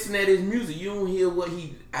figure. you listen at his music, you don't hear what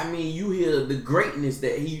he. I mean, you hear the greatness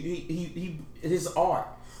that he his art.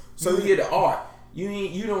 So You you- hear the art. You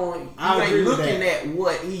ain't I agree with looking that. at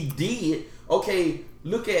what he did. Okay,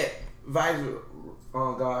 look at Vice.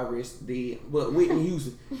 Oh God, rest dead. But Whitney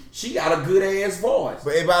Houston, she got a good ass voice.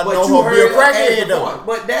 But everybody But know you her be a heard her crackhead as a though. voice.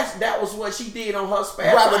 But that was what she did on her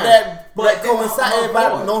spare Right, time. but that But coincide. her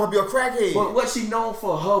Everybody voice. know her be a crackhead. But what she known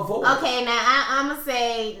for her voice. okay, now I'm gonna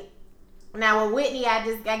say, now with Whitney, I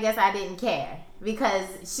guess I didn't care because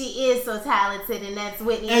she is so talented, and that's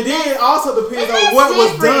Whitney. And then it also depends And that's on what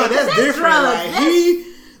was different, done. 'cause That's that's different. drugs. Like That's-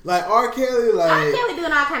 like R. Kelly, like R. Kelly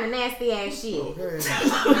doing all kind of nasty ass shit. Okay.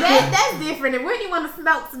 That's different. If Whitney want to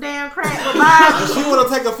smoke some damn crack with Bob, If she want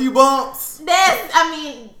to take a few bumps.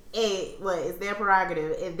 it's their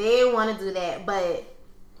prerogative if they want to do that. But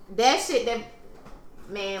that shit, that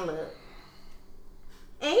man, look,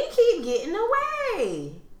 and he keep getting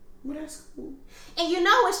away. Well, that's cool. And you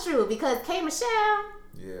know it's true because K. Michelle,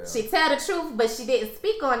 yeah. she tell the truth, but she didn't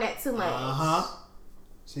speak on that too much.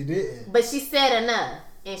 She didn't. But she said enough,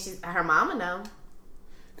 and her mama know.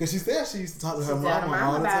 Cause she said she used to talk to her She tell mama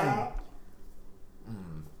all the about time. it.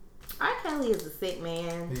 R. Kelly is a sick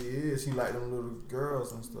man, He is. He like them little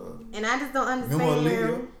girls and stuff. and I just don't Remember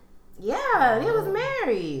understand. Yeah, they was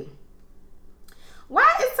married.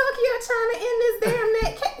 Why is Tokyo trying to end this damn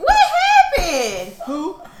net? What happened? Who?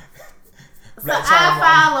 So Black I China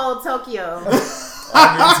follow Tokyo. I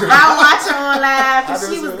watch her on live I because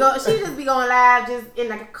do she was too. she just be going live just in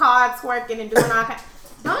the car twerking and doing all kinds.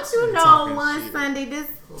 Don't you know Talking one shit. Sunday this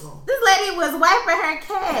lady was wiping her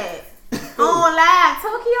cat On live,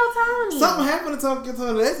 Tokyo Tony. Something happened to Tokyo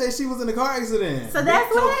Tony. They say she was in a car accident. So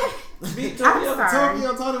that's what. Big I'm Tokyo. sorry.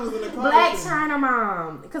 Tokyo Tony was in a car Black accident. China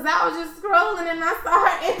Mom. Because I was just scrolling and I saw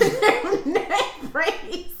her in the neck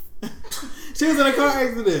brace. She was in a car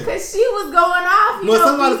accident. Because she was going off. Well,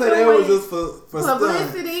 somebody said that was just for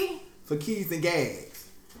publicity. stunt, for keys and gags.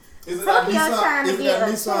 Is it Tokyo that trying to Nissan? Is it get that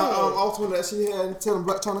a Nissan check. Altima that she had and tell them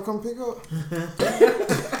Black China come pick up?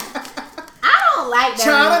 I don't like that.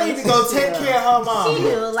 China need to go take relationship. care of her mama. She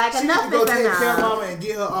do. Like, She enough need to go is take care of enough. mama and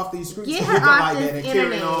get her off these streets Get and her hook up off like this that and carry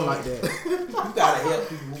internet. on like that. You gotta help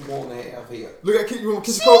people who want to have help. Look at you want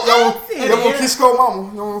to kiss your coat. Y'all acting. want to kiss your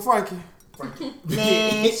mama. You want Frankie.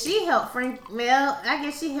 Man, she helped Frank. Well, I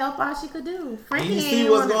guess she helped all she could do. Frankie You see ain't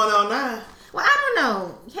what's wanna- going on now? Well, I don't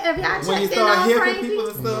know. Have y'all When you checked in start on helping Frankie? people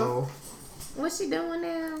and stuff. No. What's she doing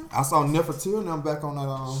now? I saw Nefertiti and I'm back on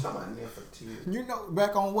that. Somebody there for tears. You know,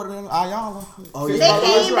 back on what them Ayala. Oh, They yeah,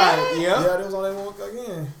 that's came right. back? Yeah. Yeah, they was on that one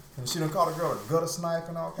again. And she done called a girl a gutter snipe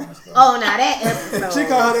and all kind of stuff. Oh, now that episode. She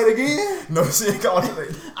called her that again? No, she ain't called it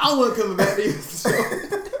that. I wasn't coming back to you.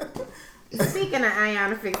 Speaking of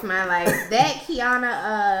Ayana Fix My Life, that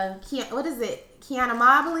what is it? Kiana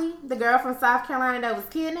Mobley, the girl from South Carolina that was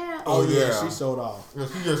kidnapped. Oh, yeah. She showed off. Yeah,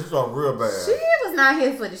 she saw real bad. She was not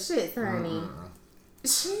here for the shits, honey.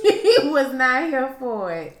 She was not here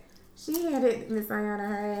for it. She had it, Miss Ayana,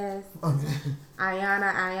 her ass.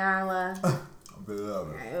 Ayana.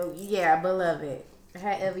 Beloved. Yeah, beloved.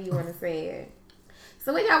 However you want to say it.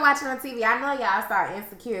 So what y'all watching on TV? I know y'all saw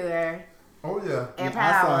Insecure Oh, yeah. and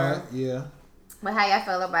I saw Power. it. Yeah. But how y'all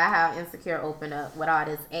feel about how Insecure opened up with all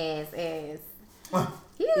this ass?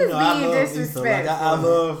 He is You know, I being love Issa. disrespectful. Like, I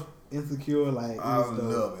love Insecure. Like, I Issa.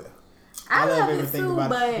 love it. I love it everything too,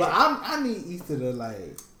 about it. but I need Issa to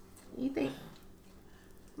like you think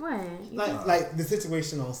what? You think? like the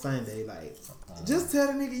situation on Sunday. Like, just tell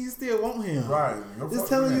the nigga you still want him. Right. Go Just fuck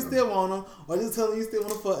tell him you him. still want him, or just tell him you still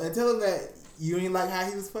want to fuck, and tell him that you ain't like how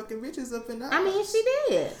he was fucking bitches up and down. I mean, she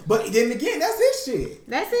did. But then again, that's his shit.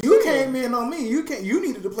 That's it. You came in on me. You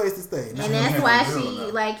needed a place to stay. and that's Yeah, why I'm she doing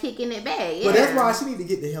that. like kicking it back. Yeah. But that's why she need to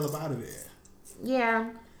get the hell up out of there.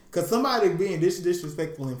 Yeah. Cause somebody being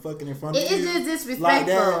disrespectful and fucking in front of It you. is just like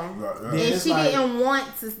disrespectful. that, Right, then right. And it's she like- didn't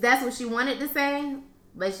want to. That's what she wanted to say,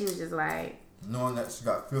 but she was just like, Knowing that she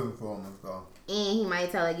got feeling for him and stuff. and he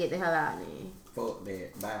might tell her get the hell out of there. Fuck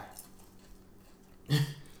that. Bye.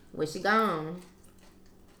 Where she gone?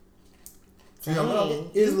 See, I love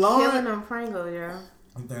it. Is you Lauren- killing them Pringles, yo.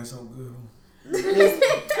 You think so good?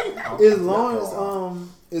 Is Lawrence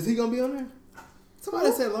is he gonna be on there?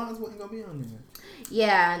 Somebody said Lawrence wasn't gonna be on there.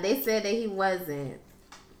 Yeah, they said that he wasn't.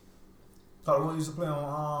 Thought we used to play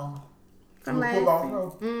on From last football season.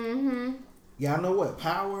 show. Mm-hmm. Y'all know what?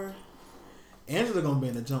 Power. Angela gonna be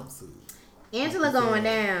in a jumpsuit. Angela going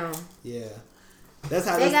down. Yeah, that's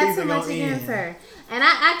how They this got too season much gonna against end. her, and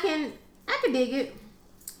I can dig it.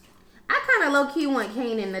 I kind of low key want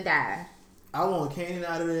Kanan to die. I want Kanan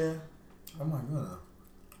out of there Oh my god.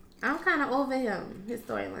 I'm kind of over him, his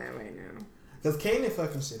storyline right now. because Kanan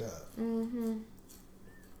fucking shit up. Mm-hmm.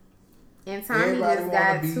 And Tommy Everybody just wanna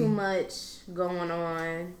got be- too much going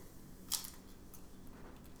on.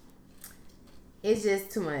 It's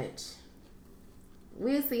just too much.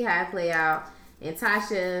 We'll see how it play out. And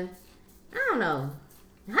Tasha, I don't know.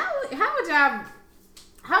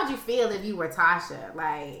 How would you feel if you were Tasha?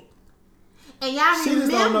 Like, and y'all She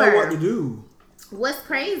just don't know what remember to do. what's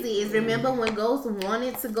crazy is remember when Ghost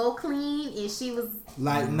wanted to go clean and she was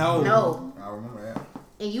Like no, no, I remember that.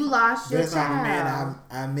 and you lost your that's not the child. man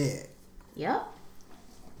I met. Yep.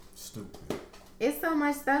 Stupid. It's so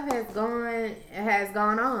much stuff has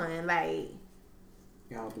gone on. Like,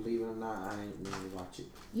 Y'all believe it or not, I ain't really watch it.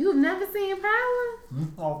 you've never seen Power?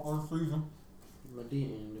 All first season. I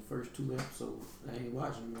didn't. The first 2 episodes, I ain't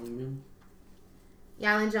watching. You don't remember?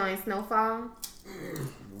 Y'all enjoying Snowfall? I don't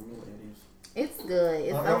know what that is. It's good.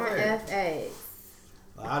 It's On on FX. FX.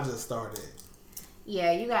 I just started.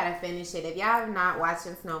 Yeah, you gotta finish it. If y'all are not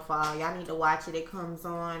watching Snowfall, y'all need to watch it. It comes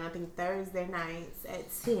on, I think, Thursday nights at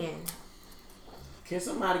 10. Can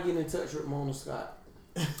somebody get in touch with Mona Scott?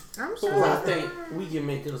 I'm So sure. I think we can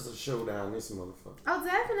make us a showdown this motherfucker. Oh,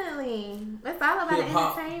 definitely. It's all about Hip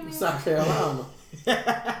hop, entertainment. South Carolina.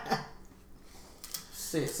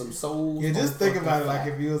 Set some souls. Yeah, just on think fucking about it like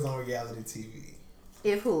fire. if you was on reality TV.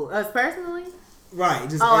 If who? Us personally? Right.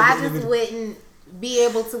 Just Oh, I as- just wouldn't be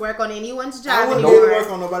able to work on anyone's I job wouldn't be able anymore. to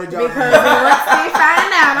work on nobody's job. Because once they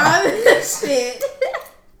find out all this shit,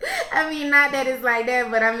 I mean, not that it's like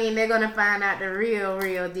that, but I mean, they're going to find out the real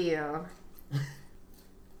deal.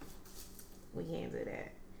 We can't do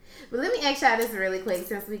that. But let me ask y'all this really quick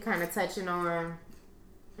since we kind of touching on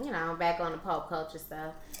you know, back on the pop culture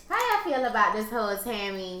stuff. How y'all feel about this whole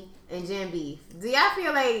Tammy and Jen beef? Do y'all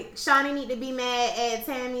feel like Shawnee need to be mad at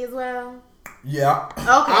Tammy as well? Yeah. Okay.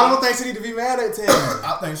 I don't think she need to be mad at Tammy.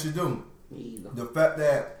 I think she do. Me either. The fact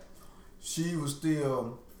that she was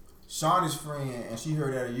still Shawnee's friend and she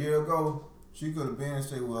heard that a year ago, she could have been and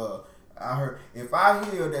say, well, I heard, if I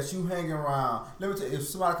hear that you hanging around, let me tell you, if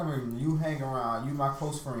somebody come in and you hang around, you my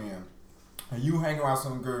close friend, and you hang around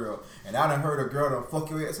some girl, and I done heard a girl done fuck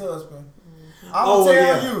your ex-husband, I'm gonna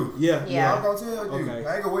tell you. Yeah. I'm gonna tell you. Okay.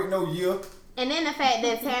 I ain't gonna wait no year. And then the fact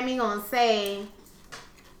that Tammy gonna say,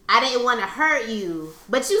 I didn't want to hurt you,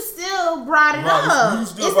 but you still brought it up. You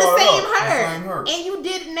It's still the brought it same up. hurt. The same hurt. And you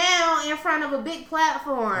did it now in front of a big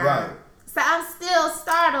platform. Right. So I'm still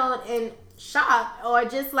startled and shocked or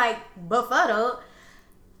just like befuddled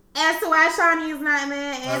as to why Shawnee is not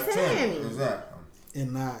mad at Tammy. Exactly.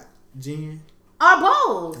 And not Jen. Or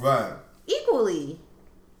both. Right. Equally.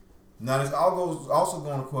 Now this all goes also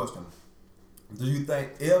going to question. Do you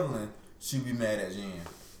think Evelyn should be mad at Jen?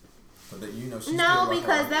 So that she's No, still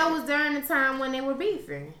because her. that was during the time when they were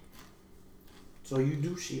beefing. So you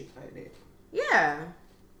do shit like that. Yeah.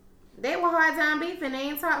 They were hard time beefing. They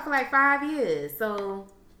ain't talked for like 5 years. So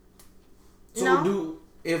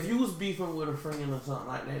If you was beefing with a friend or something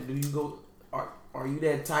like that, do you go? Are you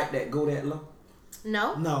that type that go that low?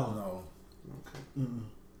 No. No. Okay. Mm-mm.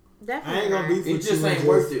 Definitely I ain't gonna not. beef with you. It just ain't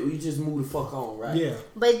worth it. We just move the fuck on, right? Yeah.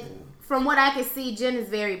 But from what I can see, Jen is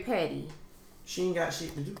very petty. She ain't got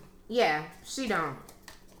shit to do. Yeah, she don't.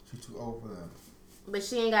 She's too old for that. But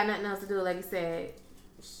she ain't got nothing else to do. Like you said,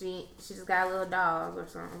 she just got a little dog or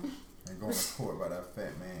something. And going to court by that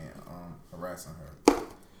fat man harassing her.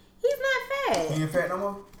 He's not fat. He ain't fat no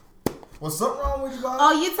more? What's something wrong with you, Bob?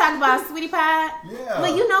 Oh, you talking about Sweetie Pie? Yeah.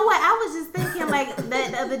 But you know what? I was just thinking like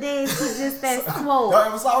that the other day. She's just that swole. Y'all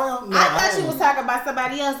ever saw him? I thought she was talking about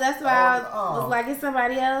somebody else. That's why I was like, it's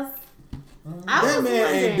somebody else. I That was man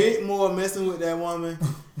wondering. ain't bit more messing with that woman.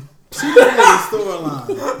 She just made a storyline.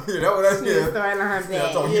 Yeah, that's what that She was is. throwing on her Yeah, I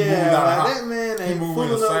bed. told you. Yeah, moved out like, of that man He ain't moved in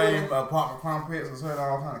the fooling same over. apartment complex and had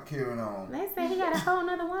all kind of carrying on. They say he got a whole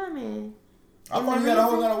nother woman. I And thought the he had a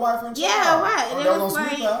whole reason- other wife and child. Yeah, right. Oh, And that it was on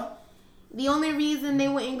Sweet like- Pie? The only reason they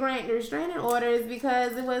wouldn't grant the restraining order is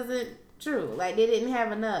because it wasn't true. Like, they didn't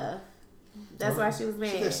have enough. That's why she was She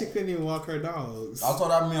mad. said she couldn't even walk her dogs. I told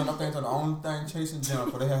that man, I think that the only thing chasing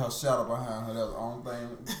Jennifer, they had her shadow behind her. That was the only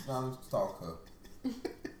thing trying to stalk her.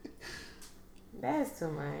 That's too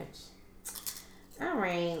much. All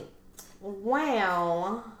right.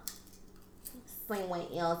 Wow. See what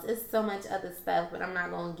else. It's so much other stuff, but I'm not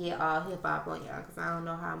going to get all hip hop on y'all because I don't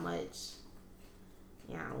know how much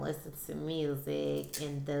y'all listen to music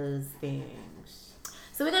and those things.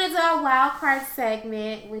 So we're going to do our wild card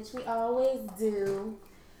segment, which we always do.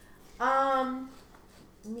 Let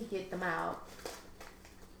me get them out.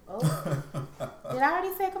 Oh, did I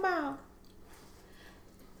already take them out?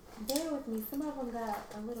 Bear with me. Some of them got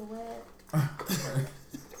a little wet.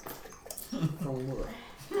 From what?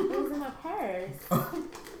 It was in my purse.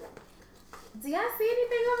 Do y'all see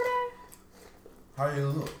anything over there? How you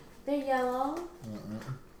look? They're yellow. Mm-mm.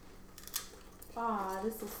 Aw,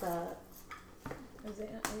 this will suck. Is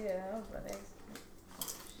it? Yeah, but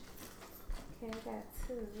Okay, I got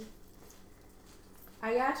 2.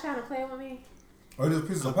 Are y'all trying to play with me? Or just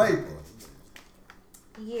pieces of paper.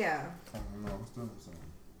 Yeah. I don't know. What's doing something?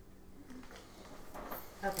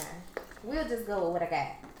 Okay. We'll just go with what I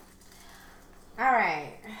got.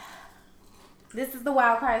 Alright. This is the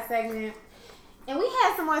wild card segment. And we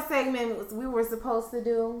had some more segments we were supposed to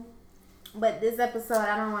do. But this episode,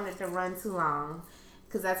 I don't want it to run too long.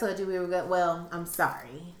 Because I told you we were good. Well, I'm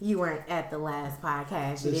sorry. You weren't at the last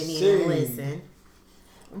podcast. You didn't even listen.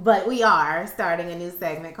 But we are starting a new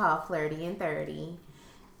segment called Flirty and 30.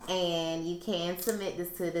 And you can submit this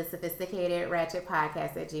to the sophisticated ratchet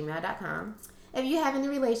podcast at gmail.com. If you have any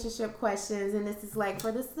relationship questions, and this is like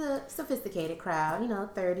for the sophisticated crowd,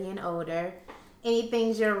 30 and older, any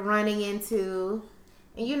things you're running into,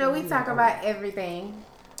 and we talk about everything.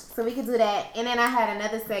 So we could do that. And then I had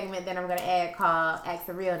another segment that I'm going to add called Ask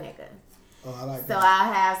a Real Nigga. Oh, I like So that.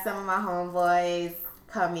 I'll have some of my homeboys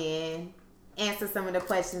come in, answer some of the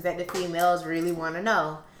questions that the females really want to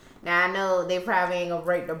know. Now, I know they probably ain't going to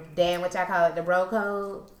break the damn, what y'all call it, the bro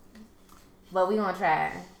code. But we going to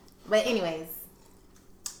try. But anyways.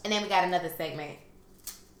 And then we got another segment.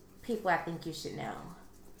 People I think you should know.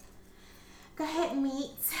 Go ahead, meet.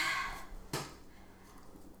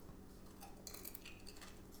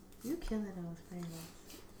 You killing those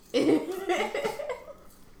fingers.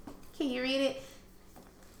 Can you read it?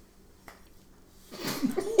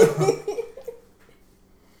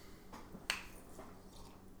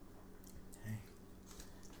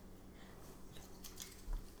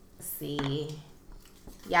 D.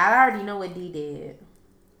 Y'all already know what D did.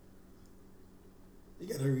 You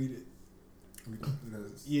gotta read it.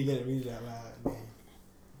 You gotta read it out loud.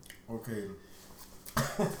 Okay.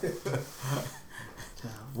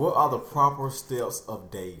 What are the proper steps of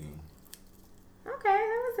dating? Okay,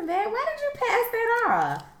 that wasn't bad. Why did you pass that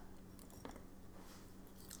off?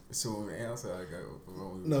 So when we answer, I got.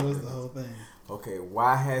 No, it's the whole thing. Okay,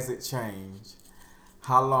 why has it changed?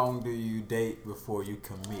 How long do you date before you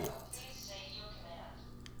commit?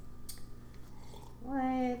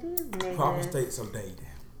 What? These niggas. Proper states of dating.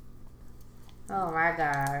 Oh my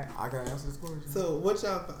God. I gotta answer this question. So what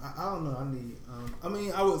y'all? I don't know. I need. I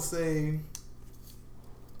mean, I would say.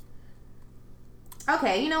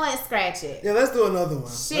 Okay, you know what? Scratch it. Yeah, let's do another one.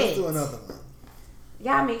 Shit. Let's do another one.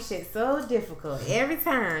 Y'all make shit so difficult every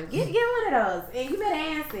time. Get one of those, and you better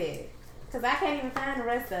answer it, cause I can't even find the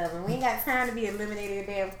rest of them. We ain't got time to be eliminating a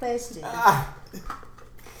damn question. God.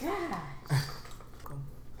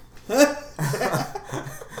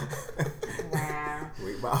 Wow.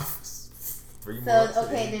 Wait about 3 So months.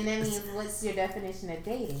 okay, then that means what's your definition of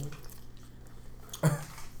dating?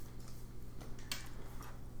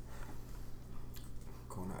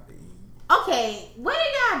 Going out to eat. Okay, what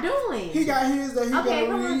are y'all doing? He got his that he Okay,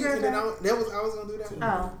 got come to on, read, girl, and then girl. I was gonna do that. To one.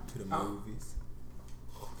 Oh. To the movies.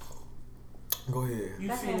 Go ahead. You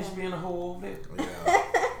That's finished all. being a hoe over there?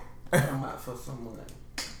 Yeah. I'm out for some money.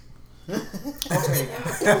 Okay.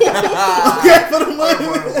 Okay, for the money.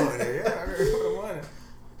 Yeah, I agree for the money.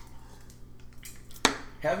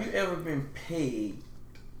 Have you ever been paid?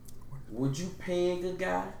 Would you pay a good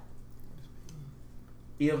guy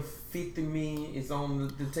if 50 million is on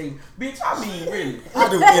the table? Bitch, I mean really. I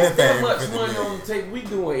do anything. That much for 50 money million. on the table, we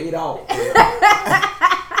doing it all.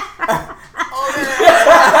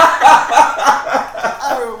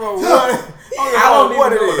 I don't know what. I don't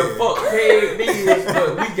what even it know what is. the fuck paid is, but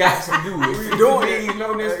we got to do it. We 50 doing million it.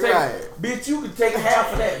 on this Right. table. Bitch, you can take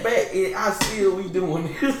half of that back and I still we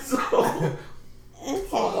doing this. So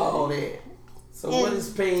fuck all that. So what is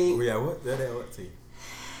paid? Oh, yeah, what? What tea?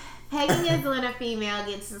 Hanging is when a female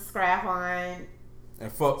gets to scrap on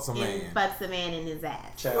And fuck some man. and fucks a man in his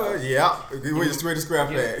ass. Well, Child, yeah. We just ready to scrap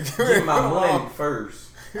that. Give my money first.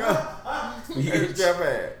 Bitch. Scrap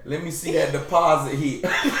that. Let me see that deposit hit.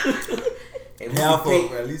 And we Half pay,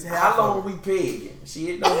 of it, at least half how long of it. we paying?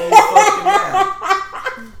 Shit don't even fucking matter.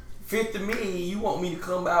 50 million, you want me to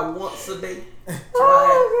come by once a day?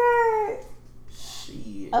 Oh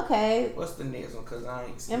Shit. god. Okay. What's the next one? Cause I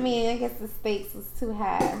ain't I seen mean, I guess the stakes was too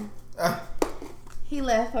high. He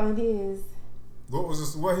left on his. What was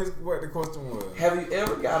this? What the question was? Have you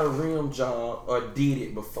ever got a rim job or did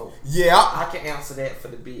it before? Yeah. I can answer that for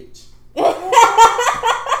the bitch.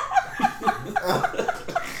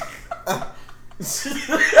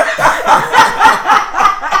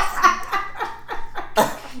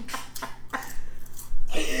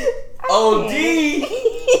 OD.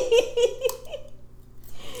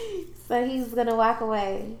 So he's gonna walk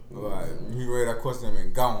away. Right. He read that question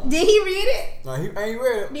and gone. Did he read it? No, he ain't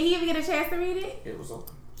read it. Did he even get a chance to read it? It was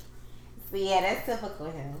open. So yeah, that's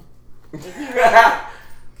typical him. If he read it,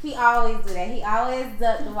 he always do that. He always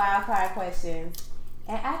duck the wild card questions.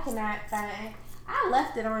 And I cannot find. I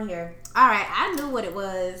left it on here. All right, I knew what it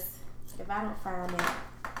was. If I don't find it,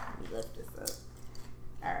 let me look this up.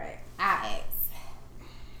 All right, I'll ask.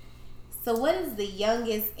 So, what is the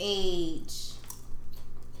youngest age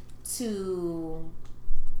to?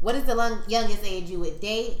 What is the youngest age you would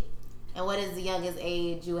date, and what is the youngest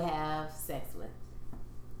age you have sex with?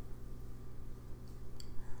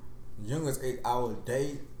 Youngest age I would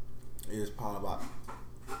date is probably about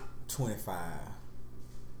 25.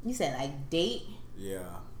 You said like date? Yeah.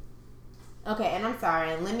 Okay, and I'm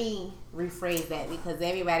sorry. Let me rephrase that because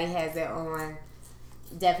everybody has their own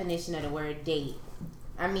definition of the word date.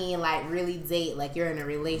 I mean, like really date, like you're in a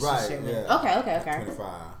relationship Right, with. yeah. Okay.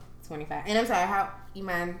 25. And I'm sorry. How you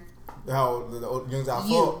mind? How the youngest I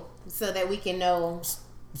You, fuck? so that we can know.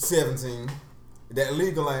 17. That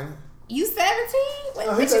legal ain't it? You 17? What,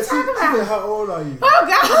 Oh, what you talking about? How old are you? Oh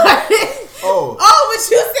God! Oh. Oh,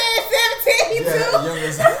 but you said 17 Yeah, too.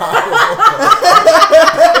 youngest I fuck.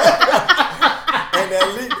 And that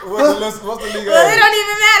legal, what's the legal Well, it age? don't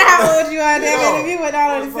even matter how old you are, Yeah. David. If you went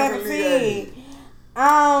all What's over the fucking legal 17. I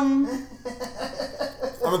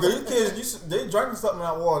mean, 'cause these kids, they drinking something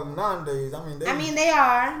out of water nowadays. I mean, They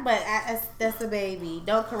are, but that's a baby.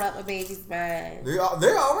 Don't corrupt a baby's mind. they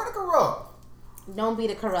already corrupt. Don't be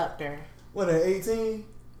the corruptor. What, at 18?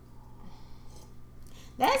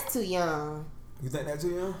 That's too young You think that too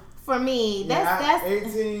young? for me. Yeah, That's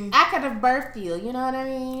 18. I could have birthed you. You know what I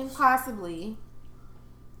mean? Possibly.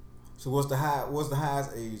 So what's the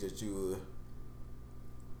highest age that you would?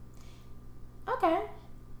 Okay.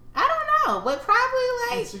 I don't know, but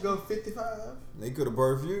probably like. Did you go 55? They could have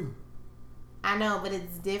birthed you. I know, but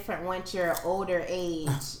it's different once you're older age.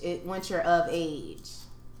 Once you're of age.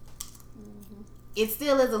 It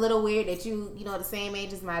still is a little weird that you know, the same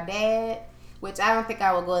age as my dad, which I don't think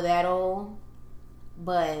I would go that old.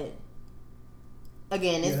 But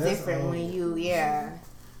again, it's different old. when you,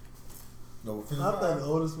 No, I think the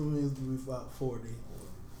oldest for me is to be about 40.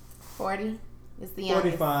 40? It's the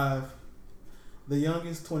youngest. 45. The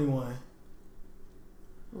youngest, 21.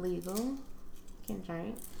 Legal. Can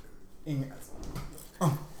drink. And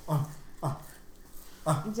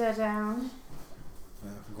JoJo.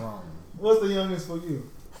 Grown. what's the youngest for you?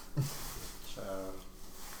 Child.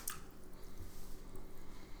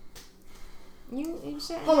 You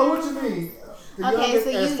should. Hold on, what you mean? The Okay, youngest so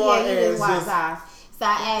you as far just as walked just- off. So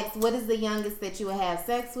I asked, what is the youngest that you would have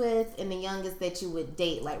sex with, and the youngest that you would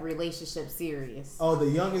date, like relationship serious? Oh, the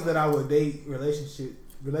youngest that I would date relationship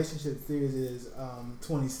serious is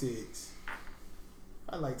 26.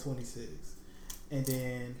 I like 26, and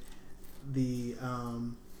then the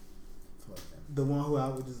one who I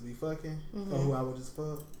would just be fucking, or who I would just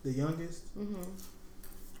fuck, the youngest,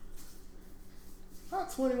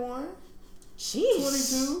 about 21, Sheesh.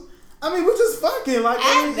 22. I mean, we're just fucking. Like,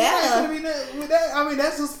 I mean, better. with that, I mean,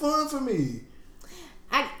 that's just fun for me.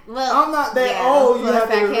 Well, I'm not that old. You plus have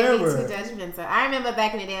to I can't remember. be too judgmental. I remember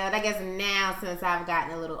back in the day, but I guess now since I've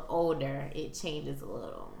gotten a little older, it changes a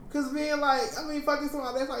little. Cause being like, I mean, fucking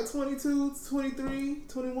somebody that's like 22, 23,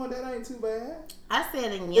 21, that ain't too bad. I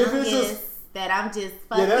said the If it's youngest just- that I'm just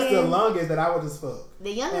fucking. Yeah, that's the longest that I would just fuck.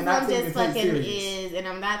 The youngest And not I'm taking just it fucking serious. is, and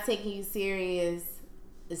I'm not taking you serious,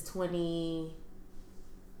 is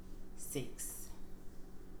 26.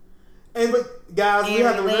 But guys, we In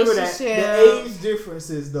have to remember that the relationship. age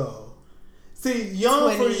differences, though. See,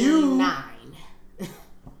 young for you. 29.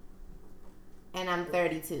 And I'm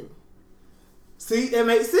 32. See, that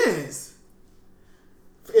makes sense.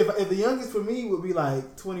 If the youngest for me would be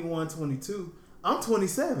like 21, 22, I'm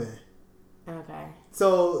 27. Okay.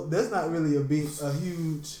 So that's not really a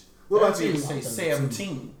huge. What about That you? bitch say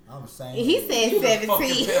 17. I'm saying. He said You the 17.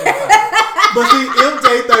 fucking pedophile. But see,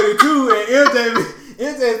 MJ 32 and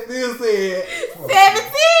MJ still said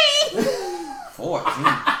 17! 14.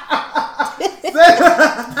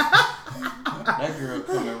 That girl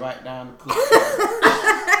coming right down the cook.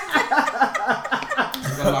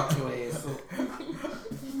 Gonna lock your ass up.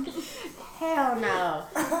 Hell no.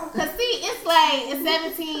 Cause see, it's like at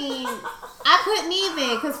 17, I couldn't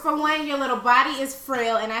even. Cause for one, your little body is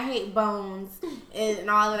frail, and I hate bones and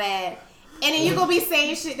all of that. And then you gonna be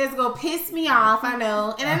saying shit that's gonna piss me off. I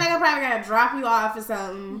know. And then I probably gotta drop you off or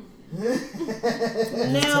something.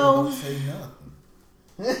 No. Don't say nothing.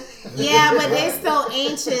 Yeah, but they so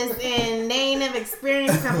anxious and they ain't never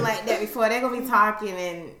experienced something like that before. They're gonna be talking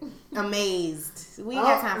and amazed. We ain't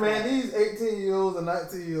got time for man, that. these 18-year-olds and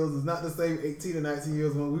 19-year-olds is not the same 18 and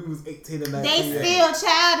 19-years when we was 18 and 19. They still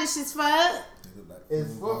childish as fuck.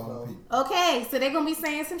 It's fuck though. Okay, so they're gonna be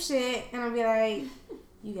saying some shit and I'll be like,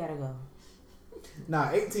 you gotta go.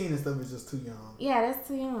 Nah, 18 and stuff is just too young. Yeah, that's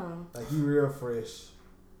too young. Like, you real fresh.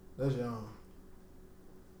 That's young.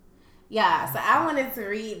 Yeah, so I wanted to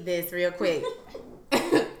read this real quick.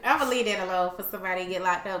 I'm gonna leave that alone for somebody to get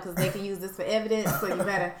locked up because they can use this for evidence. So you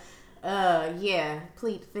better,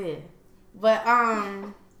 plead fifth. But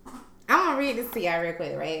I'm gonna read this to y'all real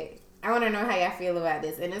quick, right? I want to know how y'all feel about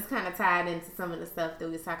this, and it's kind of tied into some of the stuff that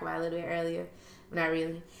we was talking about a little bit earlier, but not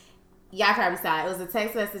really. Y'all probably saw it. It was a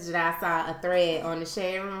text message that I saw a thread on the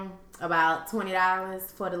shade room about $20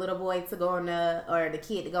 for the little boy to go on the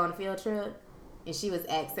kid to go on a field trip. And she was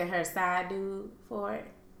asking her side dude for it.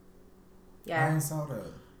 I Yeah. ain't saw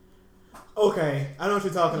that. Okay, I know what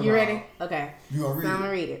you're talking You about. ready? Okay. You gonna read So I'm it?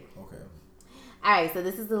 gonna read it. Okay. Alright, so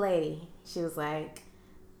this is the lady. She was like,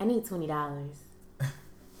 I need $20.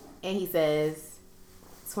 And he says,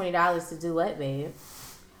 $20 to do what, babe?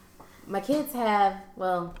 My kids have,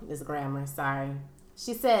 well, it's grammar, sorry.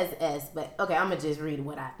 She says S, but okay, I'm gonna just read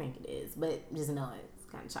what I think it is, but just know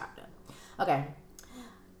it's kind of chopped up. Okay.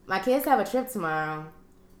 My kids have a trip tomorrow.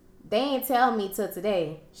 They ain't tell me till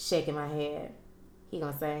today. Shaking my head. He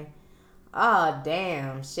gonna say, oh,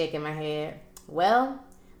 damn, shaking my head. Well,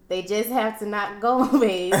 they just have to not go,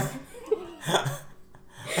 babe.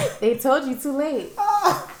 They told you too late.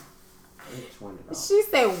 She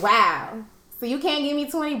said, wow. So you can't give me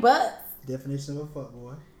 $20? Definition of a fuck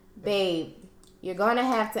boy. Babe, you're gonna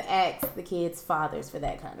have to ask the kids' fathers for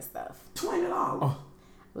that kind of stuff. $20.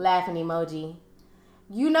 Laughing emoji.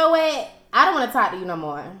 You know what? I don't want to talk to you no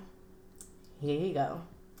more. Here you go.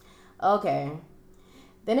 Okay.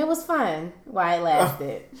 Then it was fun while it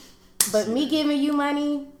lasted. But me giving you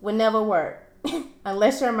money would never work.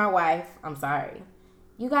 Unless you're my wife, I'm sorry.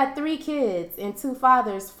 You got 3 kids and 2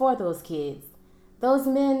 fathers for those kids. Those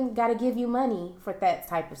men gotta give you money for that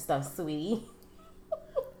type of stuff, sweetie.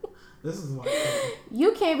 This is why.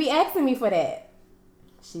 You can't be asking me for that.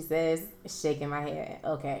 She says, shaking my head.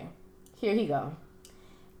 Okay, here he go.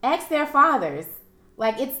 Ask their fathers.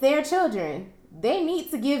 Like it's their children. They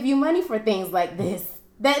need to give you money for things like this.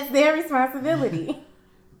 That's their responsibility.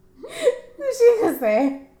 She could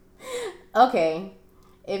say, okay,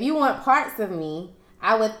 if you want parts of me,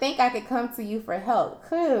 I would think I could come to you for help.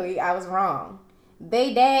 Clearly, I was wrong.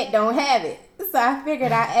 They dad don't have it, so I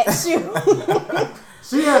figured I'd ask you.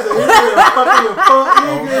 She has a history of fucking your fuck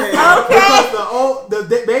niggas. Okay. Because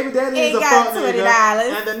the baby daddy is a fuck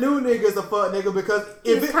nigga, and the new nigga is a fuck nigga. Because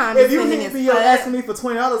if you hit me up asking me for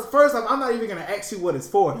 $20, first off, I'm not even gonna ask you what it's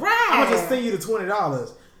for. Right. I'm gonna just send you the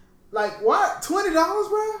 $20. Like what? $20,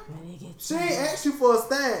 bro? She ain't asked you for a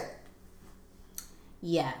stack.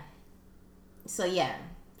 Yeah. So yeah,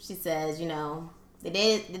 she says, you know, the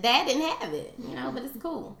dad didn't have it, you know, but it's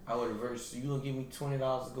cool. I would reverse. You gonna give me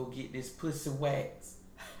 $20 to go get this pussy wax?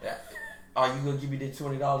 Are you gonna give me the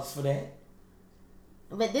 $20 for that?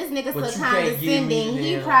 But this nigga so condescending,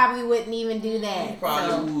 he probably wouldn't even do that. He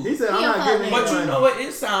probably would. He said, I'm not giving you But you know what?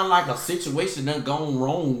 It sounds like a situation done gone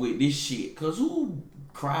wrong with this shit. Cause who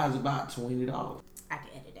cries about $20? I can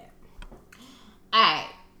edit that. Alright.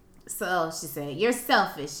 So she said, you're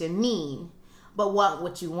selfish and mean, but want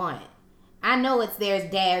what you want. I know it's their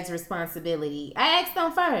dad's responsibility. I asked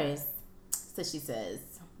them first. So she says,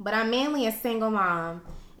 but I'm mainly a single mom.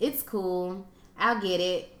 It's cool. I'll get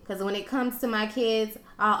it. Because when it comes to my kids,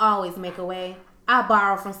 I'll always make a way. I'll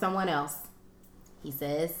borrow from someone else. He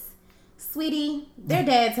says, sweetie, their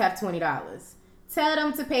dads have $20. Tell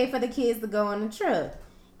them to pay for the kids to go on the trip.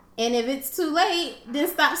 And if it's too late, then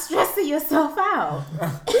stop stressing yourself out.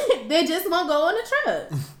 They just won't go on the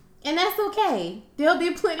trip. And that's okay. There'll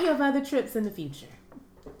be plenty of other trips in the future.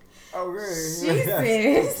 Okay. She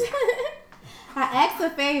says, I ask a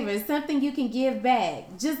favor, something you can give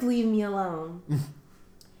back. Just leave me alone.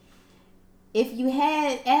 If you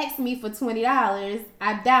had asked me for $20,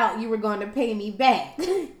 I doubt you were going to pay me back.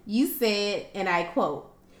 You said, and I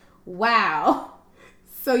quote, wow,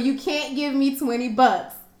 so you can't give me $20.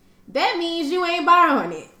 That means you ain't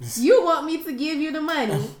borrowing it. You want me to give you the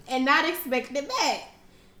money and not expect it back.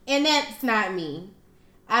 And that's not me.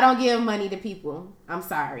 I don't give money to people. I'm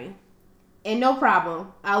sorry. And no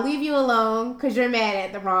problem. I'll leave you alone because you're mad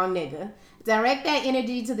at the wrong nigga. Direct that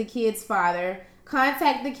energy to the kid's father.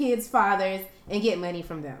 Contact the kids' fathers and get money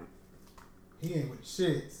from them. He ain't with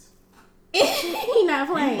shits. He not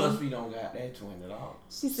playing. He must be don't got that $20.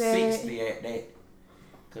 She said, 60 at that.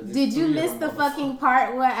 Did you miss the fucking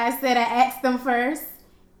part where I said I asked them first?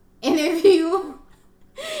 And if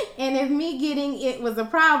me getting it was a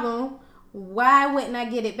problem, why wouldn't I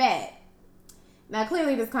get it back? Now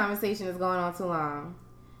clearly this conversation is going on too long.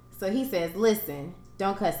 So he says, listen,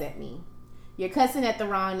 don't cuss at me. You're cussing at the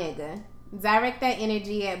wrong nigga. Direct that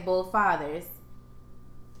energy at both fathers.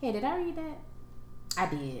 Hey, did I read that? I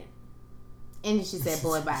did. And then she said,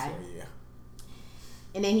 boy, bye. Yeah.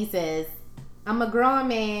 And then he says, I'm a grown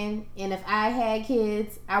man, and if I had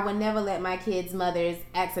kids, I would never let my kids' mothers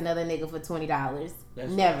ask another nigga for $20.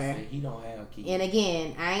 That's Never. He don't have kids. And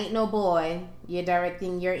again, I ain't no boy. You're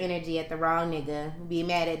directing your energy at the wrong nigga. Be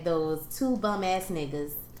mad at those 2 bum ass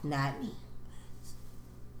niggas, not me.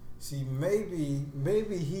 See, maybe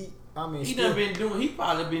he. I mean, he done been doing. He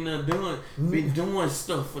probably been doing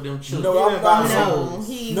stuff for them children. No, I'm not no,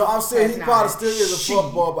 saying. No, I'm saying he probably still is a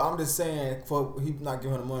fuckboy, but I'm just saying for he not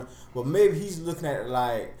giving him money. But maybe he's looking at it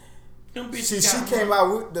like. She came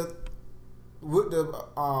out with the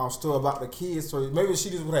story about the kids, so maybe she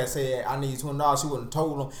just would have said, "I need $20." She wouldn't have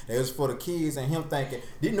told him that it was for the kids, and him thinking,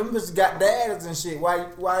 "These them bitches got dads and shit. Why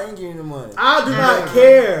ain't giving the money?" I do not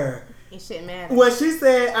care. It shouldn't matter. When she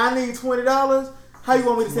said, "I need $20," how you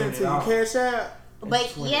want me to send it to you? Cash out?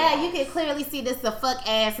 But yeah, you can clearly see this a fuck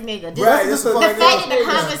ass nigga. Right, The fact that the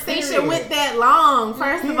conversation went that long,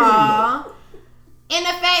 first of all. And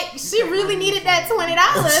the fact she really needed that $20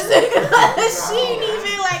 because she didn't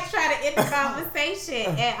even like try to end the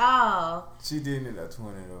conversation at all. She did need that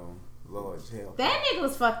 $20 though. Lord help. That nigga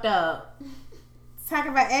was fucked up.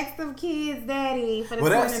 Talking about ex them kids, daddy, for the $20.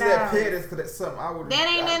 Well, that's that petty because that's something I would. That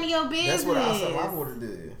ain't none of your business. That's what I would have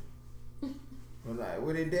did. I'm like,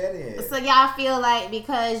 where did that at? So y'all feel like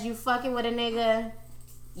because you fucking with a nigga,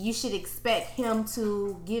 you should expect him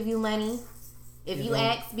to give you money if you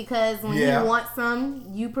ask, because when he wants some,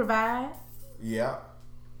 you provide? Yeah.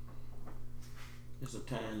 There's a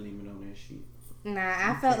time limit on that shit.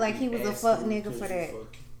 Nah, I felt like he was a fuck nigga for that. Fucking.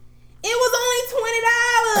 It was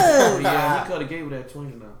Oh, only $20. yeah, he could have gave her that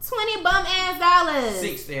 20 now. 20 bum ass dollars.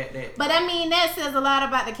 60 at that. But I mean, that says a lot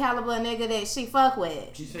about the caliber of nigga that she fuck with.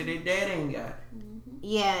 She said their dad ain't got it.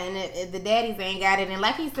 Yeah, and if the daddies ain't got it, and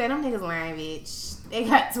like he said, them niggas lying, bitch. They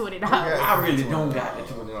got $20. I really don't got the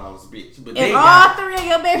 $20, bitch. But If they all got three of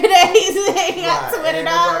your baby daddies ain't got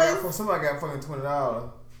 $20. Somebody got fucking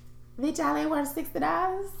 $20. Bitch, y'all ain't worth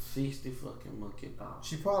 $60. 60 fucking monkey dollars.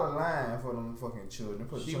 She probably lying for them fucking children.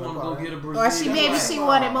 She wanna go get a Brazilian. Or she maybe she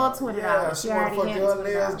wanted more $20. Yeah, she she wanna already fuck had your $20.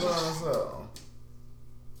 nails done or something.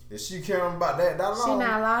 If she caring about that She long,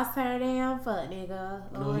 not lost her damn fuck,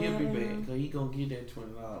 nigga. No, he'll be back, cause he gonna get that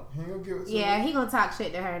 $20. he ain't gonna give it to Yeah, her. he gonna talk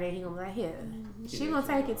shit to her, then he gonna be like, here. She gonna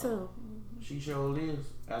take it too. She sure is.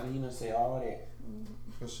 After he done say all that.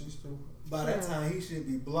 Cause she's stupid. By that time, he should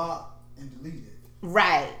be blocked and deleted.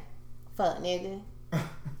 Right. Fuck, nigga.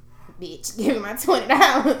 Bitch, give me my $20.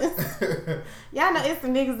 Y'all know it's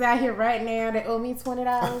some niggas out here right now that owe me $20.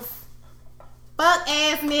 Fuck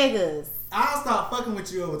ass niggas. I'll stop fucking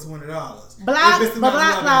with you over $20. Block, if it's the block,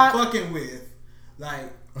 amount block. I'm fucking with. Like,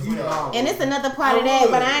 you know. And it's another part of I that,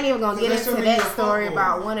 would. but I ain't even gonna get Because into that show me that your story fuck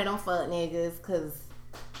about boy. one of them fuck niggas, cause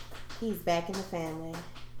he's back in the family,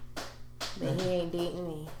 but he ain't dating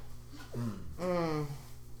me.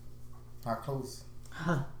 How close?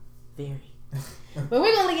 Huh, very. But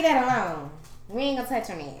we're gonna leave that alone. We ain't gonna touch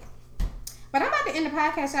on it. But I'm about to end the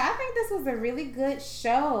podcast, y'all. I think this was a really good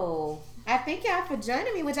show. I thank y'all for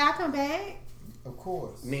joining me. Would y'all come back? Of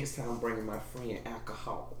course. Next time I'm bringing my friend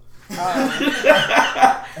alcohol.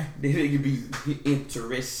 Oh. Then it could be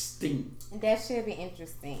interesting. That should be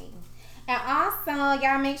interesting. And also,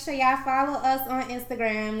 y'all make sure y'all follow us on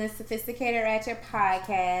Instagram, the Sophisticated Ratchet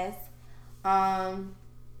Podcast.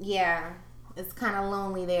 Yeah, it's kind of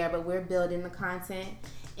lonely there, but we're building the content.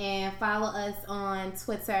 And follow us on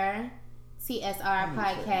Twitter, TSR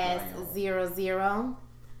Podcast 00.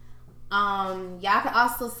 Y'all can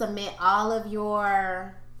also submit all of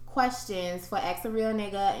your questions for X a Real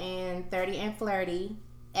Nigga and 30 and Flirty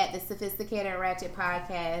at the Sophisticated Ratchet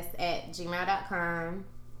Podcast at gmail.com.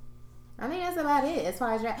 I think that's about it as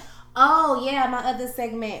far as oh yeah, my other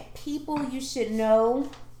segment, people you should know.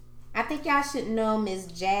 I think y'all should know Miss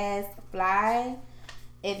Jazz Fly.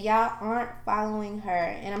 If y'all aren't following her,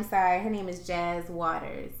 and I'm sorry, her name is Jazz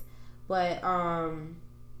Waters, but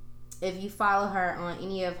if you follow her on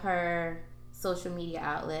any of her social media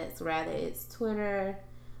outlets, rather it's Twitter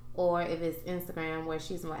or if it's Instagram where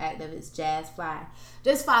she's more active, it's Jazz Fly.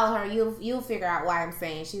 Just follow her. You'll figure out why I'm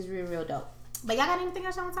saying she's real dope. But y'all got anything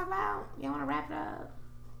else y'all want to talk about? Y'all want to wrap it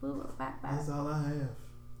up? Bye. That's all I have.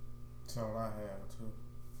 That's all I have too.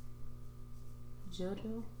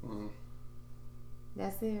 JoJo? Mm.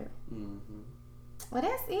 That's it. Mm-hmm. Well,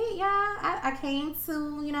 that's it, y'all. I came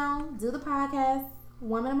to, do the podcast.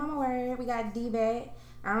 Woman of my word. We got D back.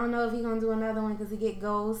 I don't know if he's going to do another one because he get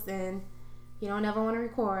ghost and he don't ever want to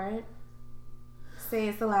record. Say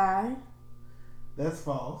it's a lie. That's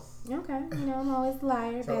false. Okay. I'm always a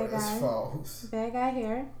liar. So Bad that's guy. false. Bad guy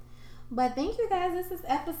here. But thank you guys. This is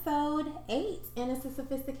episode 8 and it's a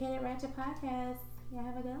Sophisticated Ratchet Podcast. Y'all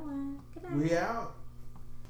have a good one. Good night. We out.